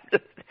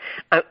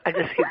 I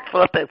just keep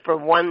flipping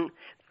from one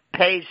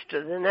page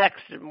to the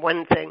next, and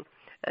one thing,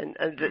 and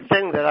the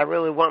thing that I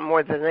really want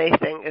more than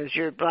anything is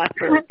your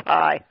blackberry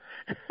pie.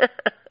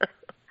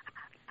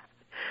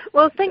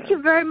 Well, thank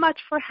you very much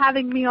for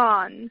having me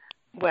on.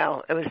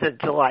 Well, it was a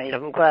delight.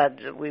 I'm glad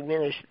that we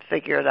managed to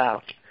figure it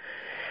out.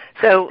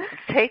 So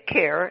take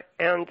care,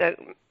 and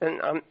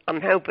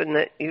I'm hoping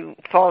that you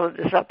follow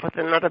this up with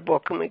another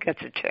book and we get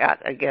to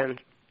chat again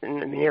in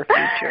the near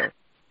future.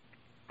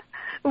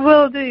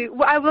 Will do.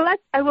 Well,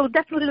 I will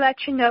definitely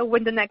let you know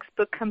when the next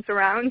book comes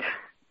around.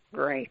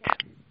 Great.